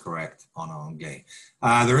what is correct en anglais.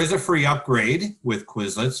 There is a free upgrade with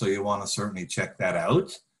Quizlet, so you want to certainly check that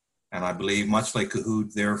out. And I believe, much like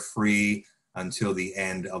Kahoot, they're free until the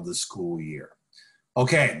end of the school year.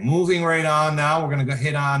 Okay, moving right on now, we're going to go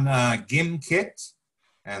hit on Gimkit.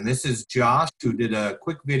 And this is Josh, who did a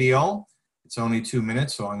quick video. It's only 2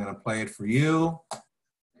 minutes, so I'm going to play it for you.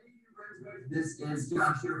 This is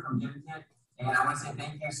Josh here from Gimkit. And I want to say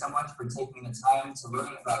thank you so much for taking the time to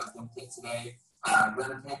learn about Gimkit today.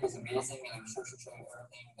 Gimkit is amazing, and I'm sure she'll show you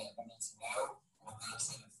everything that you need to know. I'm going to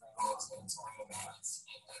say the free goals and tell you about it.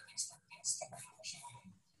 And thanks for showing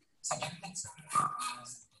So Gimkit started off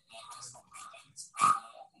as a high school project.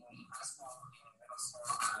 In high school and in middle school,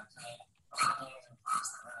 I played a lot of games in class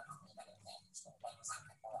that really helped me get engaged. So that was like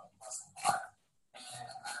what I was about. And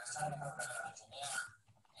I was trying to become a better engineer.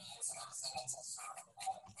 And so I decided to start with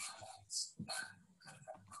a project that could have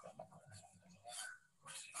helped me become a better engineer.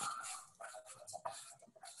 Which when I put it back, I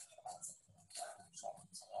think about something like that.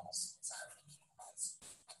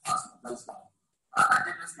 I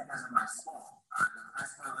did this because of my school. The high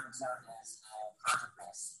school I went to is a project-based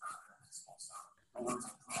high school, so we worked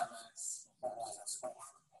on projects, schoolwork.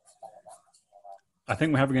 I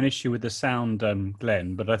think we're having an issue with the sound,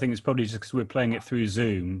 Glenn, but I think it's probably just because we're playing it through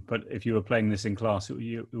Zoom. But if you were playing this in class,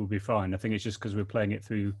 it will be fine. I think it's just because we're playing it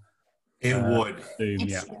through Would. Zoom.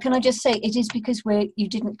 Yeah. Can I just say, it is because you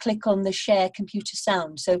didn't click on the share computer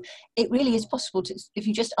sound. So it really is possible to, if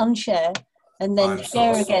you just unshare and then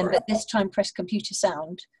share again, but this time press computer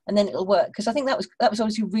sound, and then it'll work. Because I think that was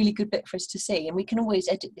obviously a really good bit for us to see, and we can always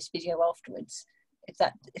edit this video afterwards, if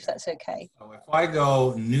that's okay. So if I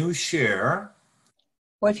go new share,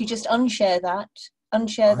 Or if you just unshare that, and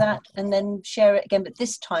then share it again, but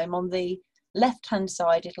this time on the left-hand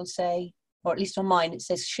side, it'll say, or at least on mine, it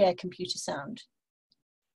says share computer sound.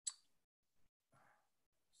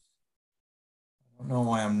 I don't know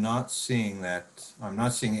why I'm not seeing that. I'm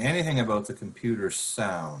not seeing anything about the computer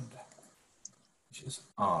sound, which is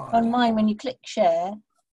odd. On mine, when you click share,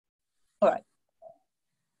 all right.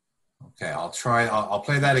 Okay, I'll try. I'll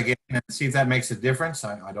play that again and see if that makes a difference.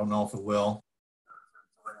 I don't know if it will.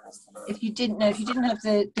 If you didn't have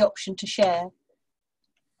the option to share.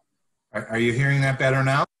 Are you hearing that better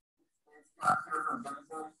now?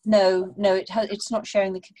 No, it's not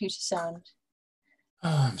sharing the computer sound.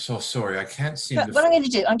 Oh, I'm so sorry. I can't seem But to. what I'm going to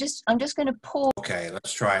do, I'm just going to pause. Okay,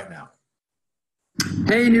 let's try it now.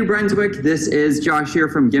 Hey, New Brunswick, this is Josh here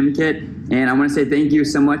from Gimkit, and I want to say thank you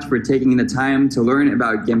so much for taking the time to learn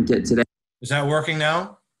about Gimkit today. Is that working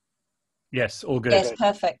now? Yes, all good. Yes,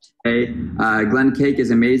 perfect. Glenn Cake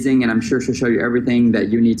is amazing, and I'm sure she'll show you everything that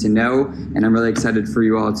you need to know, and I'm really excited for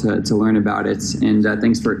you all to learn about it, and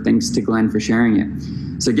thanks to Glenn for sharing it.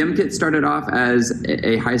 So Gimkit started off as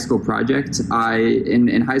a high school project.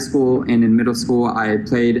 In high school and in middle school, I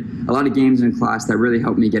played a lot of games in class that really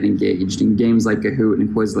helped me get engaged, in games like Kahoot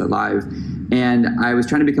and Quizlet Live, and I was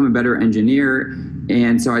trying to become a better engineer.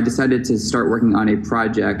 And so I decided to start working on a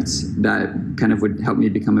project that kind of would help me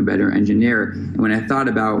become a better engineer. And when I thought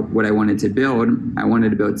about what I wanted to build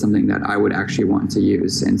something that I would actually want to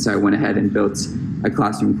use. And so I went ahead and built a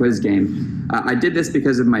classroom quiz game. I did this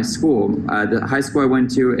because of my school. The high school I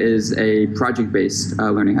went to is a project-based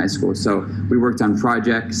learning high school. So we worked on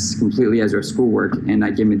projects completely as our schoolwork, and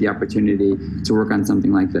that gave me the opportunity to work on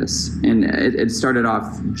something like this. And it started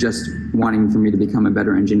off just wanting for me to become a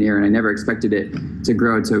better engineer, and I never expected it to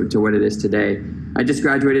grow to what it is today. I just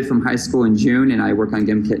graduated from high school in June, and I work on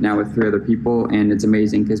Gimkit now with 3 other people, and it's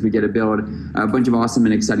amazing because we get to build a bunch of awesome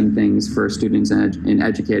and exciting things for students and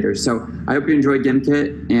educators. So I hope you enjoy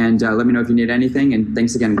Gimkit, and let me know if you need anything, and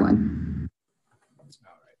thanks again, Glenn.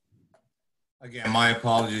 All right. Again, my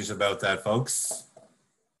apologies about that, folks.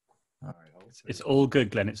 All right. It's all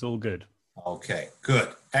good, Glenn. It's all good. Okay, good.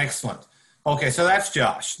 Excellent. Okay, so that's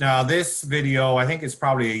Josh. Now, this video, I think it's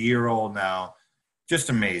probably a year old now. Just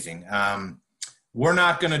amazing. We're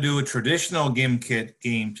not going to do a traditional Gimkit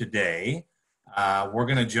game today. We're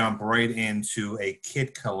going to jump right into a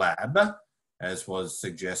Kit collab, as was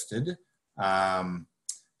suggested. But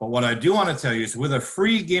what I do want to tell you is with a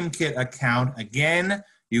free Gimkit account, again,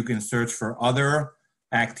 you can search for other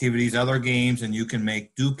activities, other games, and you can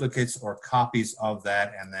make duplicates or copies of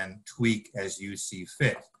that and then tweak as you see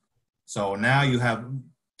fit. So now you have,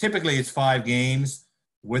 typically it's 5 games.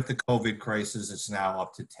 With the COVID crisis, it's now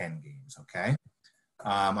up to 10 games, okay?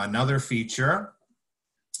 Another feature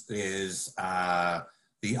is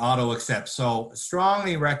the auto accept. So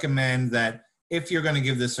strongly recommend that if you're going to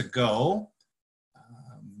give this a go,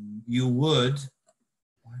 you would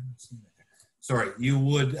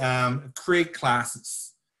create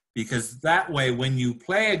classes, because that way when you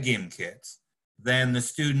play a Gimkit, then the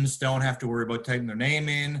students don't have to worry about typing their name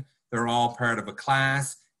in. They're all part of a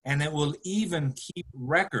class, and it will even keep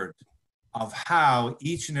record of how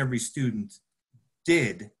each and every student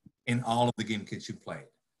did in all of the Gimkits you played.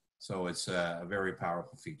 So it's a very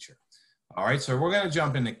powerful feature. All right, so we're going to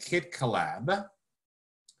jump into Kit Collab.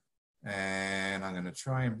 And I'm going to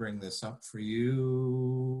try and bring this up for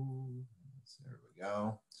you. There we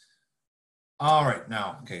go. All right,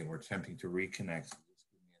 now, okay, we're attempting to reconnect. Just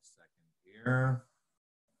give me a second here.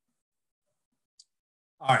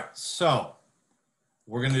 All right, so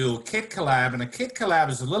we're going to do a Kit Collab, and a Kit Collab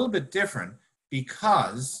is a little bit different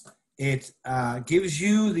because it gives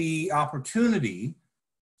you the opportunity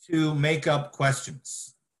to make up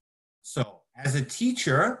questions. So as a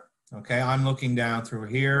teacher, okay, I'm looking down through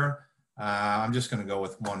here. I'm just going to go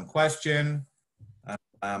with one question.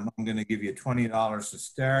 I'm going to give you $20 to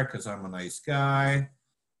start because I'm a nice guy.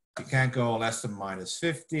 You can't go less than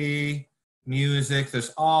 -50. Music, there's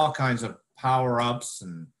all kinds of power-ups,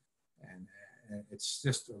 and it's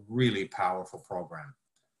just a really powerful program.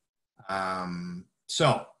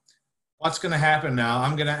 So what's going to happen now,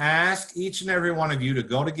 I'm going to ask each and every one of you to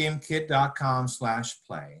go to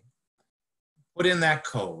gimkit.com/play, put in that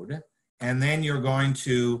code, and then you're going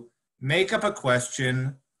to make up a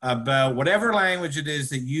question about whatever language it is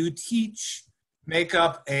that you teach. Make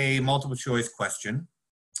up a multiple choice question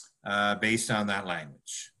based on that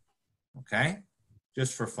language, okay?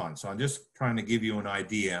 Just for fun. So I'm just trying to give you an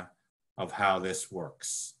idea of how this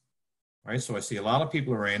works. All right, so I see a lot of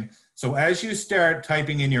people are in. So as you start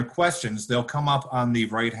typing in your questions, they'll come up on the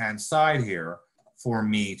right-hand side here for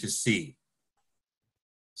me to see.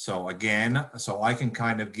 So again, so I can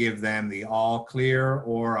kind of give them the all clear,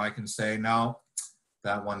 or I can say, no,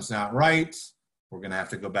 that one's not right. We're going to have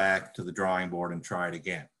to go back to the drawing board and try it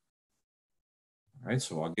again. All right,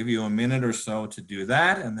 so I'll give you a minute or so to do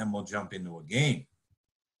that, and then we'll jump into a game.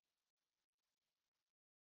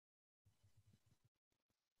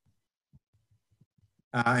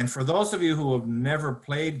 And for those of you who have never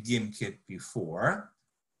played Gimkit before,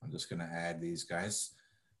 I'm just going to add these guys.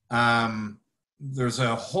 There's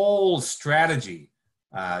a whole strategy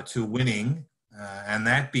to winning, and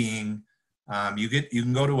that being you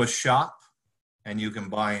can go to a shop and you can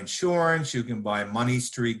buy insurance, you can buy money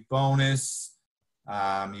streak bonus,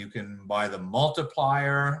 you can buy the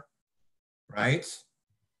multiplier, right?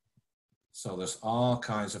 So there's all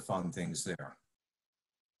kinds of fun things there.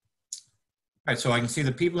 All right, so I can see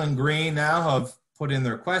the people in green now have put in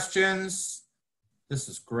their questions. This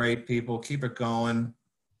is great, people. Keep it going.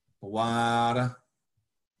 All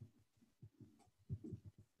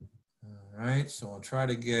right, so I'll try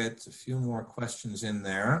to get a few more questions in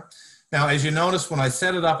there. Now, as you notice, when I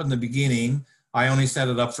set it up in the beginning, I only set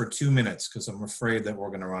it up for 2 minutes because I'm afraid that we're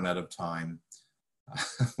going to run out of time.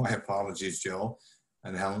 My apologies, Joe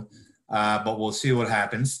and Helen, but we'll see what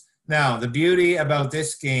happens. Now, the beauty about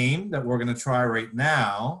this game that we're going to try right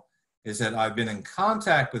now is that I've been in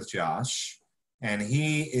contact with Josh, and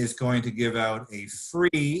he is going to give out a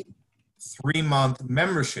free 3-month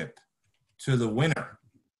membership to the winner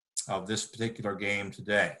of this particular game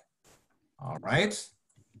today. All right.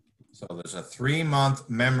 So there's a 3-month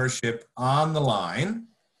membership on the line.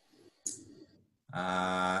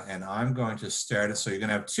 And I'm going to start it. So you're going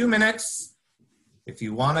to have 2 minutes. If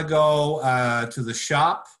you want to go to the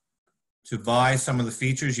shop to buy some of the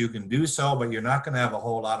features, you can do so, but you're not going to have a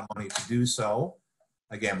whole lot of money to do so.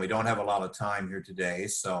 Again, we don't have a lot of time here today,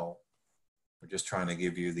 so we're just trying to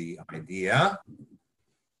give you the idea.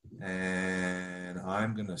 And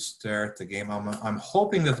I'm going to start the game. I'm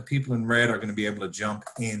hoping that the people in red are going to be able to jump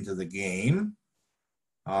into the game.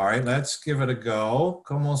 All right, let's give it a go.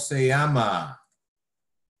 ¿Cómo se llama?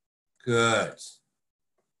 Good.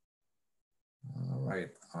 All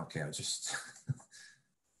right. Okay, I just...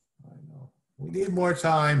 I know. We need more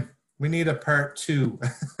time. We need a part 2.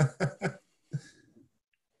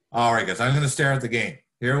 All right, guys, I'm going to start the game.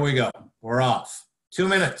 Here we go. We're off. 2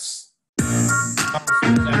 minutes.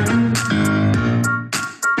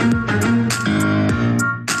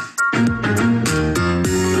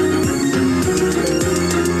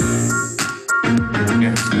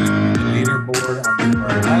 Leaderboard on the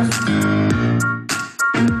far left.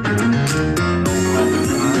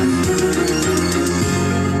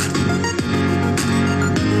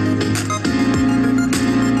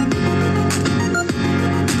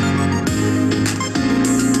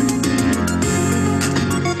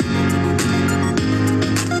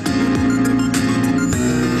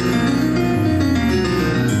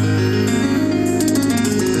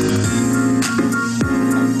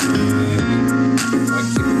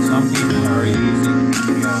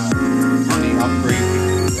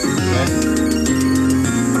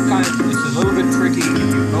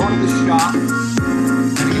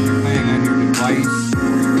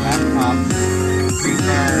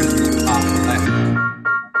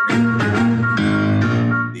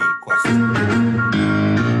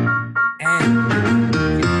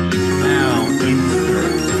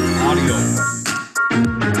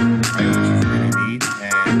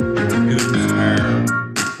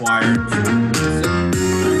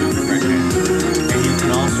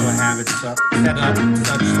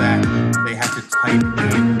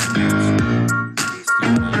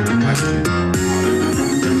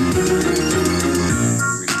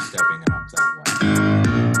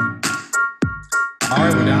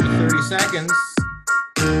 seconds.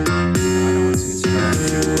 I know it's hard to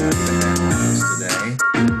get a handle on this today,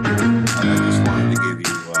 but I just wanted to give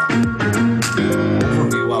you an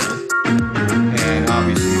overview of it and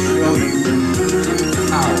obviously show you the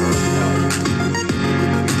power of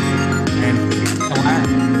and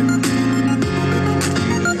collaborating,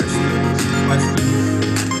 making your skills questions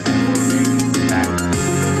or making that.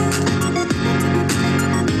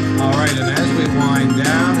 All right, and as we wind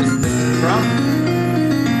down, is Mr. Trump?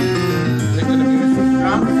 Is it going to be Mr.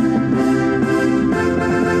 Trump? Okay,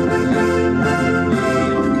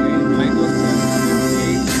 Michael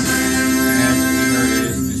 758. And here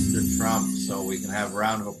is Mr. Trump. So we can have a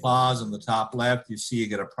round of applause on the top left. You see you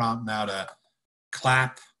get a prompt now to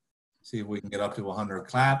clap. See if we can get up to 100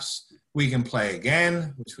 claps. We can play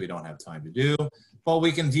again, which we don't have time to do, but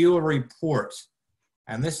we can view a report.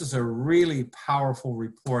 And this is a really powerful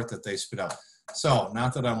report that they spit out. So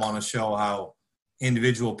not that I want to show how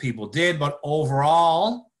individual people did, but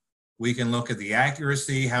overall, we can look at the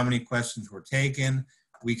accuracy, how many questions were taken.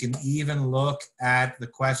 We can even look at the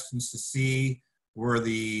questions to see where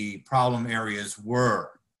the problem areas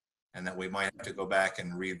were and that we might have to go back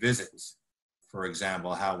and revisit. For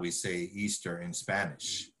example, how we say Easter in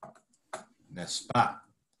Spanish. N'est-ce pas?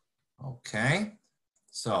 Okay.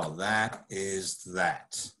 So that is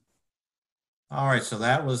that. All right, so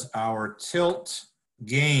that was our tilt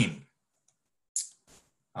game.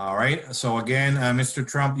 All right, so again, Mr.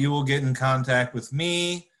 Trump, you will get in contact with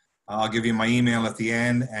me. I'll give you my email at the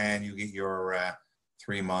end and you get your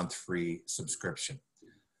 3-month free subscription.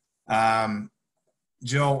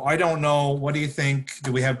 Joe, I don't know, what do you think?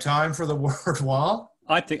 Do we have time for the word wall?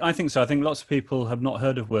 I think so. I think lots of people have not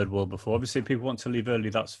heard of WordWall before. Obviously, if people want to leave early,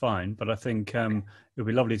 that's fine. But I think it would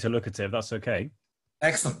be lovely to look at it, if that's okay.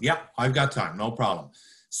 Excellent. Yeah, I've got time. No problem.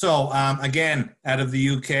 So again, out of the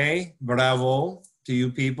UK, bravo to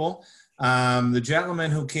you people. The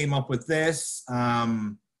gentleman who came up with this,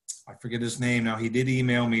 I forget his name now. He did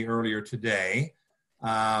email me earlier today.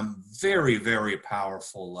 Very, very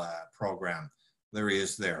powerful program. There he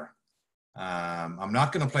is there. I'm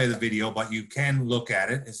not going to play the video, but you can look at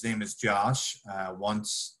it. His name is Josh.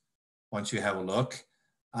 Once you have a look,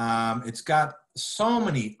 it's got so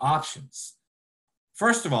many options.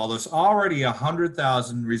 First of all, there's already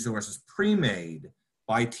 100,000 resources pre-made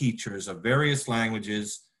by teachers of various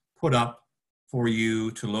languages put up for you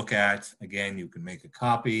to look at. Again, you can make a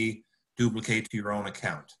copy, duplicate to your own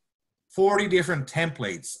account. 40 different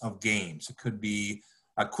templates of games. It could be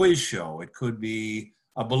a quiz show. It could be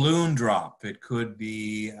a balloon drop. It could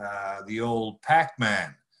be the old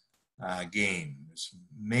Pac-Man game. It's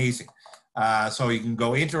amazing. So you can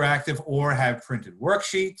go interactive or have printed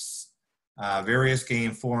worksheets, various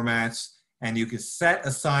game formats, and you can set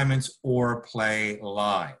assignments or play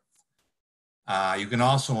live. You can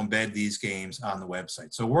also embed these games on the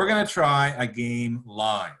website. So we're going to try a game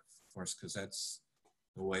live, of course, because that's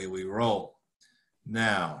the way we roll.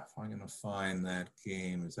 Now, if I'm going to find that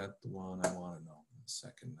game, is that the one I want to know? A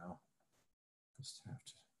second now. Just have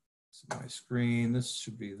to see my screen. This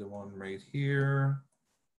should be the one right here.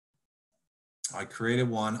 I created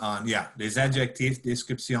one on, yeah, les adjectifs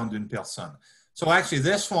description d'une personne. So actually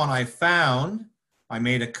this one I found, I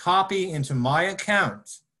made a copy into my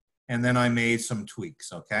account and then I made some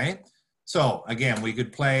tweaks, okay? So again, we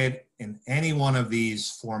could play it in any one of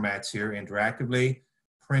these formats here interactively,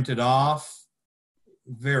 print it off,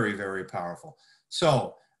 very, very powerful.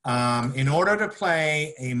 So in order to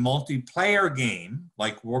play a multiplayer game,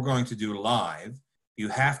 like we're going to do live, you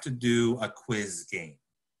have to do a quiz game,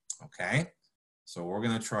 okay? So we're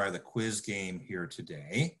going to try the quiz game here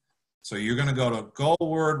today. So you're going to go to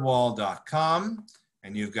GoWordWall.com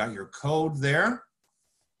and you've got your code there.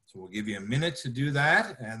 So we'll give you a minute to do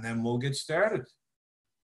that and then we'll get started.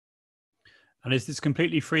 And is this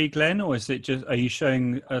completely free, Glenn, or is it just, are you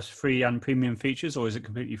showing us free and premium features, or is it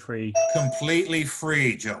completely free? Completely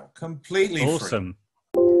free, Joe. Completely awesome.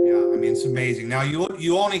 Free. Yeah, I mean, it's amazing. Now,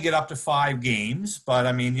 you only get up to 5 games, but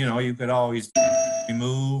I mean, you know, you could always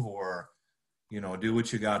remove or, you know, do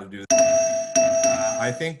what you got to do.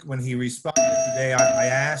 I think when he responded today, I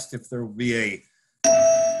asked if there would be a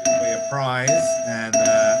prize, and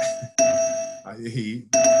he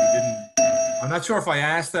didn't. I'm not sure if I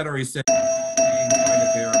asked that or he said,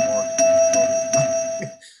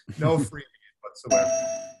 no freebie whatsoever,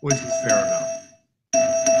 which is fair enough.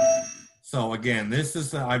 So again, this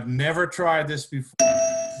is, I've never tried this before.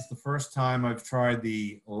 This is the first time I've tried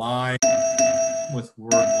the live with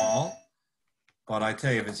WordWall. But I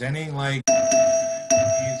tell you, if it's anything like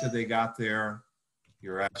these that they got there,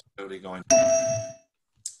 you're absolutely going to.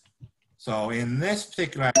 So in this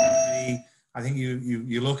particular activity, I think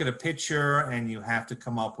you look at a picture and you have to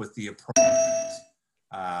come up with the appropriate,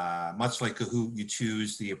 much like Kahoot, you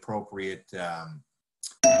choose the appropriate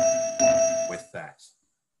with that.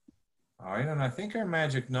 All right, and I think our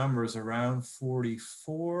magic number is around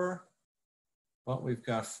 44, but we've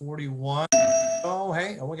got 41. Oh,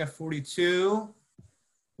 hey, we got 42.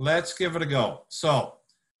 Let's give it a go. So,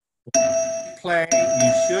 when you play,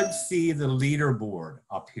 you should see the leaderboard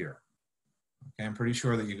up here. Okay, I'm pretty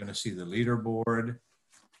sure that you're going to see the leaderboard.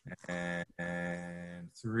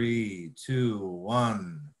 And 3, 2,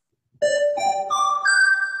 1.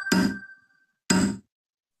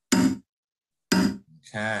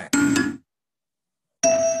 Okay. Look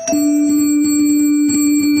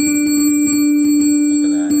at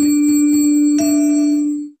that.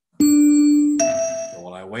 So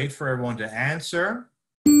while I wait for everyone to answer,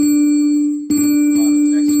 on to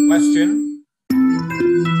the next question.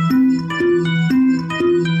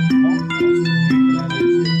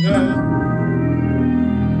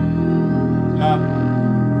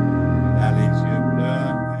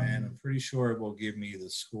 And I'm pretty sure it will give me the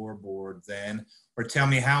scoreboard then, or tell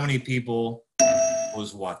me how many people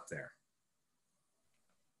was what there.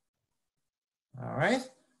 All right,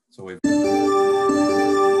 so we've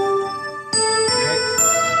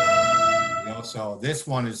so this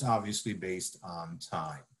one is obviously based on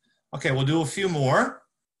time. Okay, we'll do a few more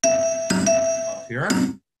up here.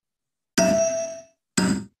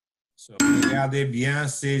 So regardez bien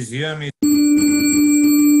ces yeux, mes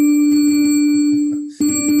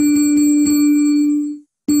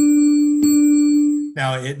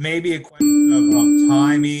now, it may be a question of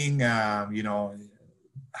timing, you know,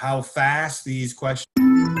 how fast these questions are.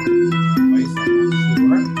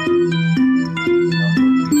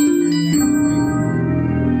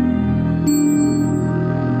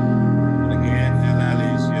 But again,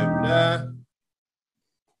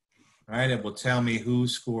 all right, it will tell me who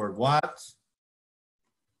scored what.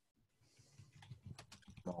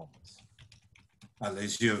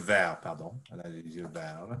 Les yeux verts, pardon. Les yeux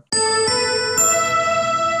verts.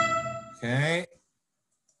 Okay,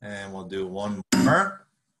 and we'll do one more.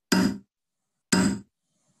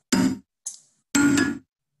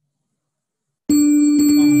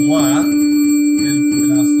 Moi,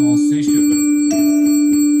 elle a son ses cheveux.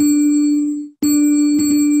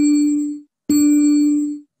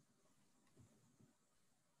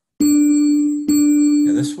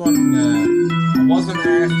 Yeah, this one, I wasn't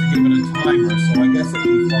asked to give it a timer, so I guess it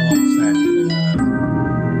defaults at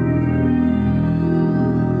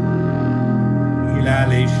il a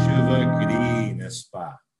les cheveux gris, n'est-ce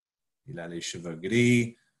pas? Il a les cheveux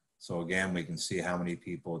gris. So again, we can see how many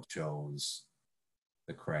people chose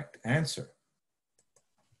the correct answer.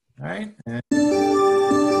 All right.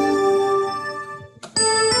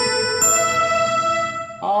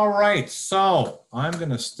 All right, so I'm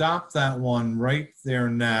going to stop that one right there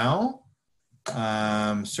now.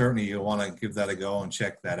 Certainly you'll want to give that a go and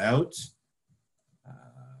check that out.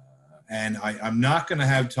 And I'm not going to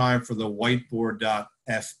have time for the whiteboard.fi.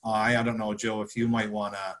 I don't know, Joe, if you might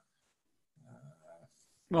want to.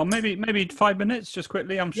 Well, maybe 5 minutes, just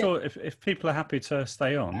quickly. I'm sure if people are happy to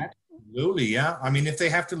stay on. Absolutely, yeah. I mean, if they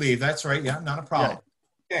have to leave, that's right. Yeah, not a problem.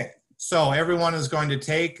 Yeah. Okay, so everyone is going to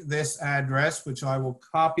take this address, which I will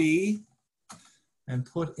copy and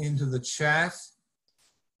put into the chat.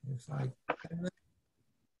 If I can.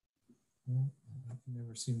 I can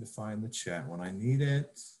never seem to find the chat when I need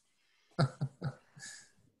it.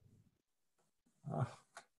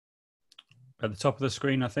 At the top of the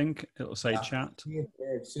screen, I think it'll say chat.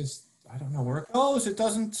 It's just, I don't know where it goes. It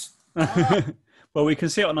doesn't. Well, we can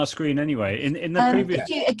see it on our screen anyway. In the previous,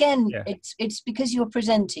 it's because you're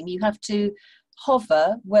presenting. You have to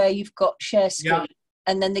hover where you've got share screen,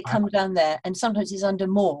 and then they come down there. And sometimes it's under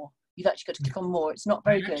more. You've actually got to click on more. It's not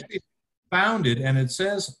very good. Found it, and it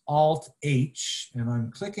says Alt-H, and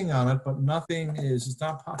I'm clicking on it, but nothing is. It's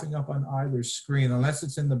not popping up on either screen unless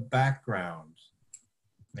it's in the background.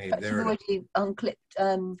 Maybe there you've already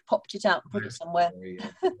unclicked, popped it out, and put it somewhere.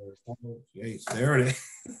 Yes, there it is.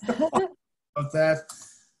 About that.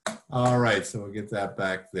 All right, so we'll get that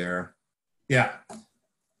back there. Yeah.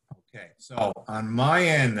 Okay, so on my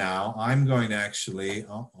end now, I'm going to actually.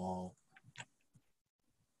 I'm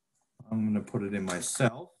going to put it in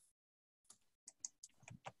myself.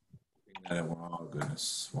 Oh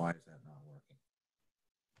goodness, why is that not working?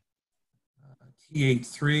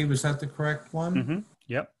 T83, was that the correct one? Mm-hmm.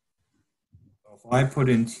 Yep. So if I put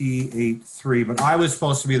in T83, but I was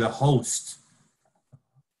supposed to be the host.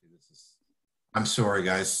 I'm sorry,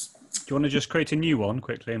 guys. Do you want to just create a new one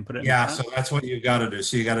quickly and put it in? Yeah, so that's what you got to do.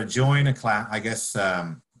 So you got to join a class, I guess,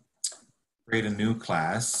 create a new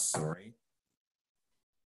class, sorry.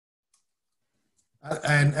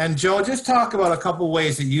 And Joe, just talk about a couple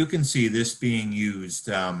ways that you can see this being used.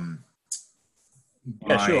 Yeah,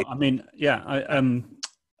 sure. I mean,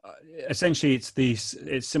 essentially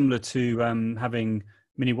it's similar to having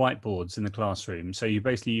mini whiteboards in the classroom. So you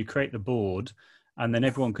create the board, and then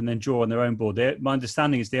everyone can then draw on their own board. My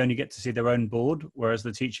understanding is they only get to see their own board, whereas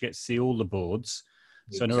the teacher gets to see all the boards.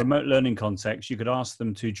 So in a remote learning context, you could ask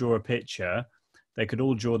them to draw a picture. They could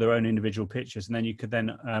all draw their own individual pictures, and then you could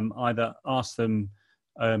then either ask them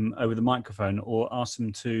over the microphone or ask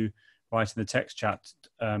them to write in the text chat.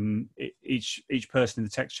 Each person in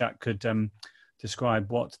the text chat could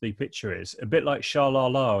describe what the picture is. A bit like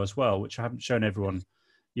Sha-La-La as well, which I haven't shown everyone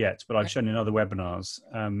yet, but I've shown in other webinars.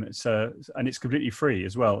 And it's completely free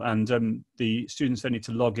as well. And the students don't need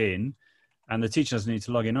to log in, and the teacher doesn't need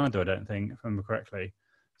to log in either, I don't think, if I remember correctly.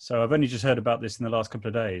 So I've only just heard about this in the last couple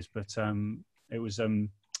of days, but it was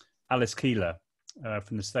Alice Keeler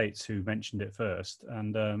from the States who mentioned it first,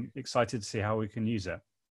 and excited to see how we can use it.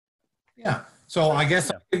 Yeah, so I guess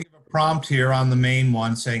I could give a prompt here on the main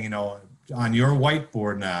one saying, you know, on your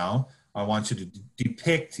whiteboard now, I want you to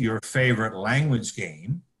depict your favorite language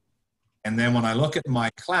game. And then when I look at my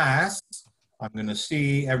class, I'm going to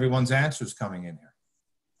see everyone's answers coming in here.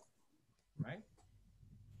 Right?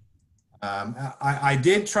 I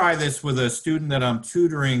did try this with a student that I'm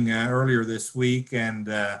tutoring earlier this week, and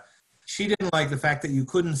she didn't like the fact that you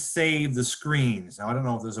couldn't save the screens. Now, I don't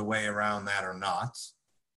know if there's a way around that or not.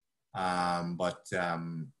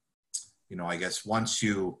 You know, I guess once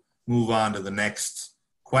you move on to the next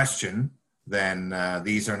question, then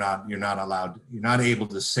you're not able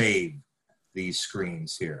to save these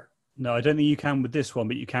screens here. No, I don't think you can with this one,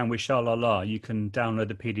 but you can with Sha-La-La. You can download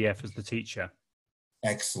the PDF as the teacher.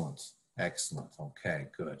 Excellent. Excellent. Okay,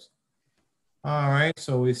 good. All right,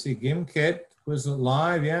 so we see Gimkit, Quizlet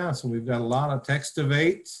Live. Yeah, so we've got a lot of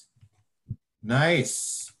Text-Ovate.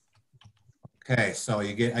 Nice. Okay, so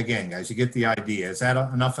you get, again, guys, you get the idea. Is that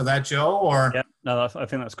enough of that, Joe? Or yeah, no, I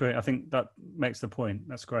think that's great. I think that makes the point.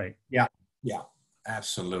 That's great. Yeah,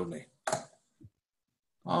 absolutely.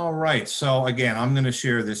 All right, so again, I'm going to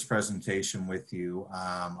share this presentation with you.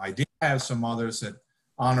 I did have some others that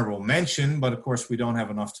honorable mention, but of course we don't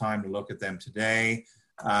have enough time to look at them today.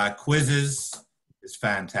 Quizzes is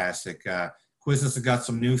fantastic. Quizzes have got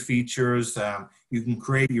some new features. You can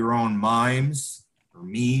create your own mimes or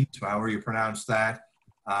memes, however you pronounce that.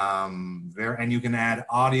 And you can add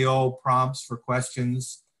audio prompts for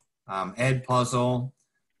questions. Edpuzzle.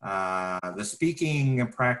 The speaking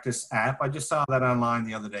practice app, I just saw that online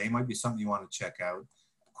the other day. Might be something you want to check out.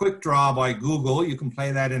 Quick Draw by Google. You can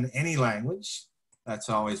play that in any language. That's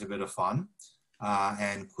always a bit of fun.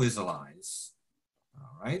 And Quizalize.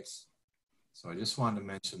 All right. So I just wanted to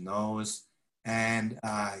mention those. And,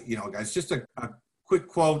 you know, guys, just a quick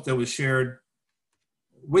quote that was shared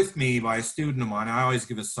with me by a student of mine. I always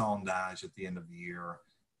give a sondage at the end of the year.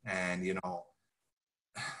 And, you know,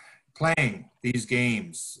 playing these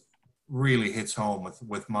games really hits home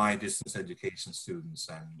with my distance education students.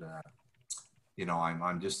 And, you know,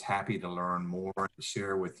 I'm just happy to learn more to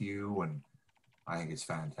share with you. And I think it's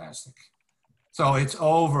fantastic. So it's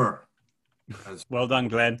over. Well done,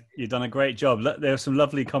 Glenn. You've done a great job. There are some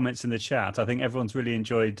lovely comments in the chat. I think everyone's really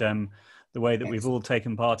enjoyed the way that we've all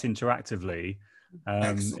taken part interactively.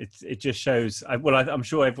 It just shows, well, I'm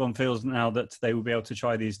sure everyone feels now that they will be able to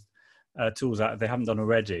try these tools out if they haven't done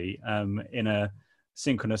already in a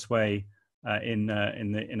synchronous way in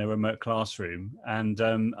a remote classroom. And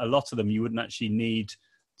a lot of them you wouldn't actually need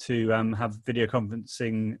to have video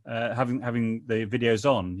conferencing, having the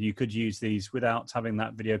videos on. You could use these without having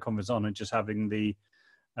that video conference on and just having the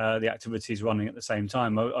activities running at the same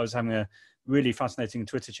time. I was having a really fascinating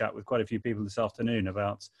Twitter chat with quite a few people this afternoon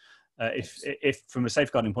about if from a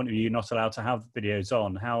safeguarding point of view, you're not allowed to have videos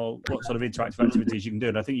on, what sort of interactive activities you can do.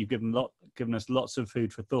 And I think you've given us lots of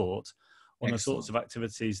food for thought on the sorts of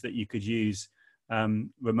activities that you could use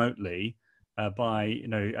remotely. By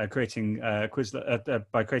creating by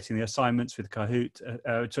creating the assignments with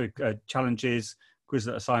Kahoot, challenges,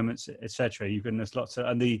 Quizlet assignments, etc. You've given us lots of,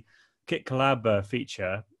 and the Kit Collab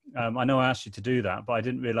feature. I know I asked you to do that, but I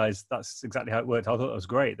didn't realize that's exactly how it worked. I thought it was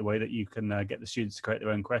great the way that you can get the students to create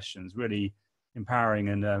their own questions. Really empowering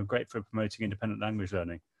and great for promoting independent language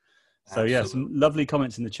learning. So yeah, some lovely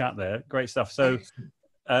comments in the chat there. Great stuff. So.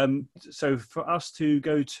 So for us to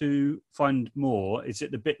go to find more, is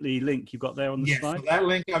it the bit.ly link you've got there on the slide? So that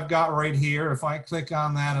link I've got right here. If I click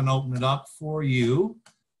on that and open it up for you,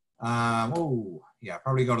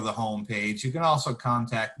 probably go to the home page. You can also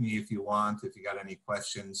contact me if you want, if you got any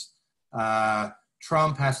questions.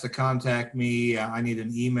 Trump has to contact me. I need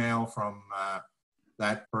an email from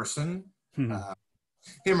that person.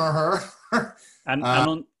 him or her. And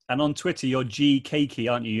on Twitter, you're G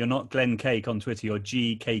Cakey, aren't you? You're not Glenn Cake on Twitter. You're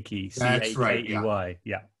G Cakey. That's right. Cakey.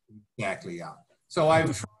 Yeah. Exactly. Yeah. So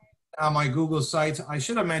I've tried on my Google site. I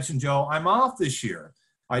should have mentioned, Joe, I'm off this year.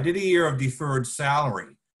 I did a year of deferred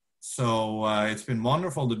salary. So it's been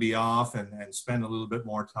wonderful to be off and spend a little bit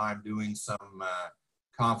more time doing some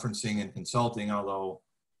conferencing and consulting, although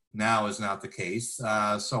now is not the case.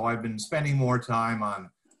 So I've been spending more time on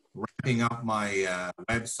wrapping up my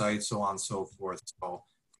website, so on and so forth. So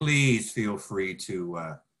please feel free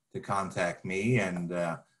to contact me, and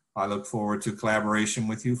I look forward to collaboration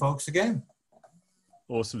with you folks again.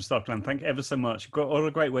 Awesome stuff, Glenn. Thank you ever so much. What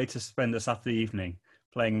a great way to spend a Saturday evening,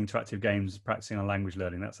 playing interactive games, practicing on language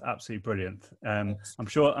learning. That's absolutely brilliant. I'm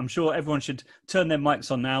sure everyone should turn their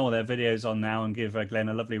mics on now or their videos on now and give Glenn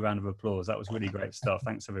a lovely round of applause. That was really great stuff.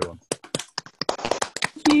 Thanks, everyone.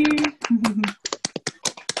 Thank you.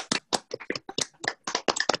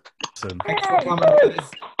 Awesome. Thanks for coming with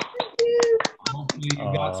us. Hopefully you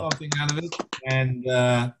got something out of it. And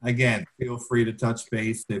again, feel free to touch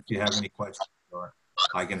base if you have any questions or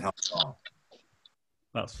I can help solve.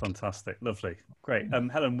 That's fantastic. Lovely. Great.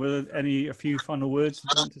 Helen, were there a few final words you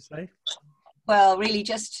want to say? Well, really,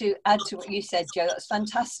 just to add to what you said, Joe, that's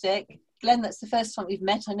fantastic. Glenn, that's the first time we've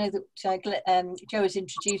met. I know that Joe has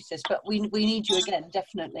introduced us, but we need you again,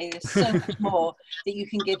 definitely. There's so much more that you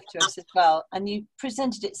can give to us as well. And you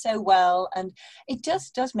presented it so well, and it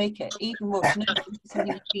does make it even more to know that it's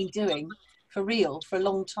something you've been doing for real, for a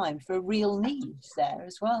long time, for a real need there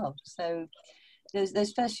as well. So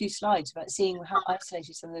those first few slides about seeing how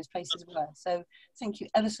isolated some of those places were. So thank you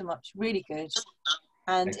ever so much. Really good.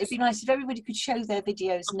 And it'd be nice if everybody could show their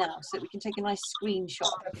videos now so that we can take a nice screenshot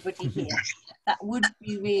of everybody here. That would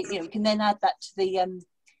be really, we can then add that to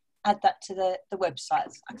the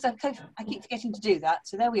website. Because I keep forgetting to do that.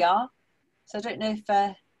 So there we are. So I don't know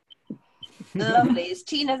if lovely. Is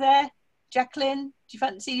Tina there? Jacqueline, do you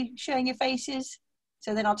fancy showing your faces?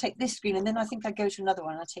 So then I'll take this screen, and then I think I go to another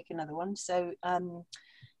one. I'll take another one. So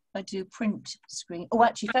I do print screen. Oh,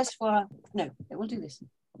 actually, first of all, no, we'll do this.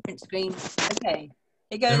 Print screen. Okay.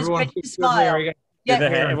 Here goes. Everyone Ready to smile. Yeah,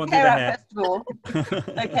 everyone do the hair. First of all.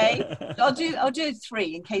 Okay. So I'll do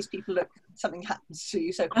 3 in case people look, something happens to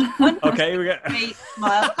you. So 1, okay, here we go. 3,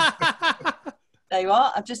 smile. There you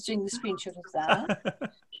are. I'm just doing the screenshot of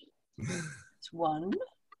that. It's 1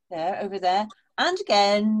 there, over there, and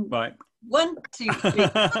again. Right. 1, 2, 3.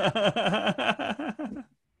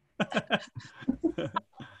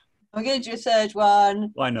 I'm going to do a third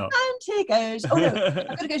one. Why not? And here goes. Oh no, I've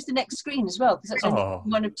got to go to the next screen as well because that's only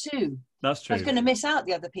 1 of 2. That's true. I was going to miss out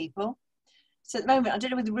the other people. So at the moment, I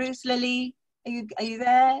don't know whether Ruth, Lily, are you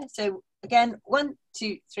there? So again, 1,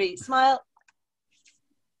 2, 3, smile.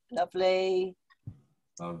 Lovely.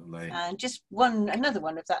 Lovely. And just another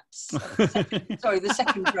one of that. Sorry, the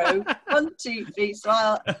second row. 1, 2, 3,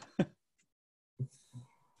 smile.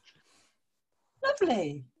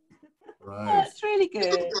 Lovely. Right. Oh, that's really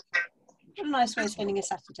good. What a nice way of spending a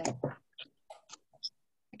Saturday.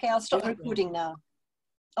 Okay, I'll stop recording now.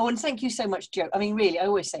 Oh, and thank you so much, Joe. I mean, really, I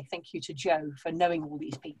always say thank you to Joe for knowing all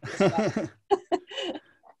these people as well.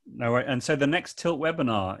 No, right. And so the next Tilt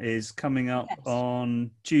webinar is coming up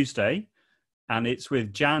on Tuesday, and it's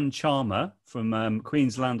with Jan Charmer from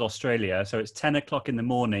Queensland, Australia. So it's 10 o'clock in the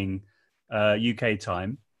morning, UK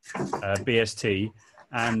time, BST.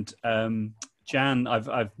 And Jan,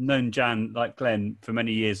 I've known Jan, like Glenn, for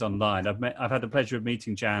many years online. I've had the pleasure of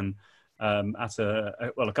meeting Jan at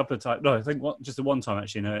a couple of times. No, I think just the one time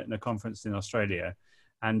actually in a conference in Australia.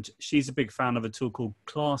 And she's a big fan of a tool called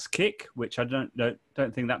CASLT, which I don't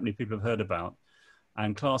think that many people have heard about.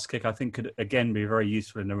 And CASLT, I think, could again be very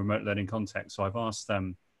useful in a remote learning context. So I've asked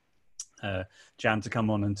Jan to come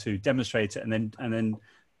on and to demonstrate it, and then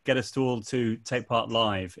get us to all to take part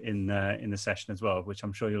live in the session as well, which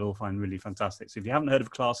I'm sure you'll all find really fantastic. So if you haven't heard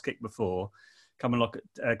of CASLT before, come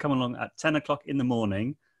along at 10 o'clock in the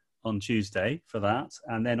morning on Tuesday for that.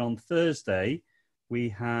 And then on Thursday, we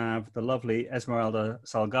have the lovely Esmeralda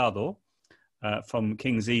Salgado from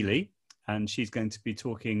King's Ely, and she's going to be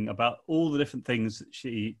talking about all the different things that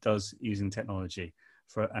she does using technology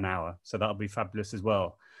for an hour. So that'll be fabulous as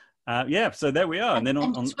well. So there we are. And then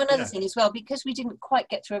on just one other thing as well, because we didn't quite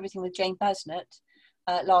get through everything with Jane Basnett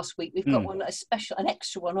last week, we've got an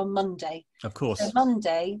extra one on Monday. Of course. So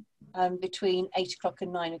Monday, between 8 o'clock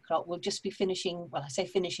and 9 o'clock, we'll just be finishing, well, I say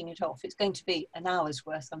finishing it off. It's going to be an hour's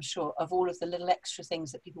worth, I'm sure, of all of the little extra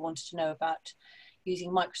things that people wanted to know about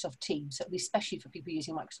using Microsoft Teams. So it'll be especially for people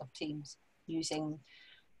using Microsoft Teams, using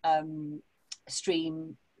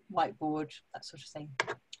Stream, Whiteboard, that sort of thing.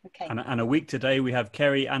 Okay. And a week today, we have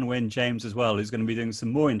Kerry and Wen James as well, who's going to be doing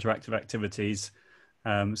some more interactive activities.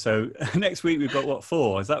 So next week we've got what,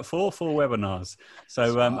 4? Is that 4 webinars?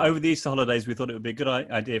 So over the Easter holidays, we thought it would be a good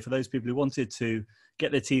idea for those people who wanted to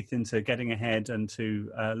get their teeth into getting ahead and to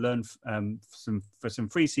learn some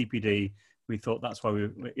free CPD. We thought that's why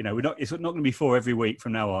it's not going to be 4 every week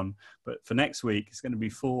from now on, but for next week it's going to be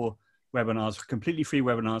 4 webinars, completely free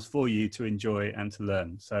webinars for you to enjoy and to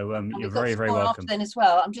learn. So you're very, very welcome. Then as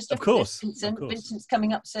well. I'm just of course, Vincent. Vincent's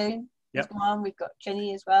coming up soon. Yep. We've got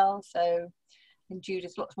Jenny as well. So, and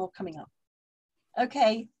Judith, lots more coming up.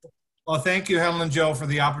 Okay. Well, thank you, Helen and Joe, for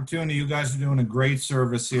the opportunity. You guys are doing a great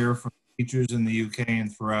service here for teachers in the UK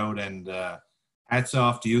and throughout. And hats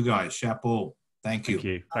off to you guys. Chapeau. Thank you. Thank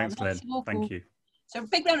you. Thanks, Glenn. Thank you. So,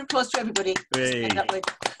 big round of applause to everybody. Hey.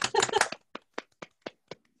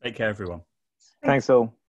 Take care, everyone. Thanks all.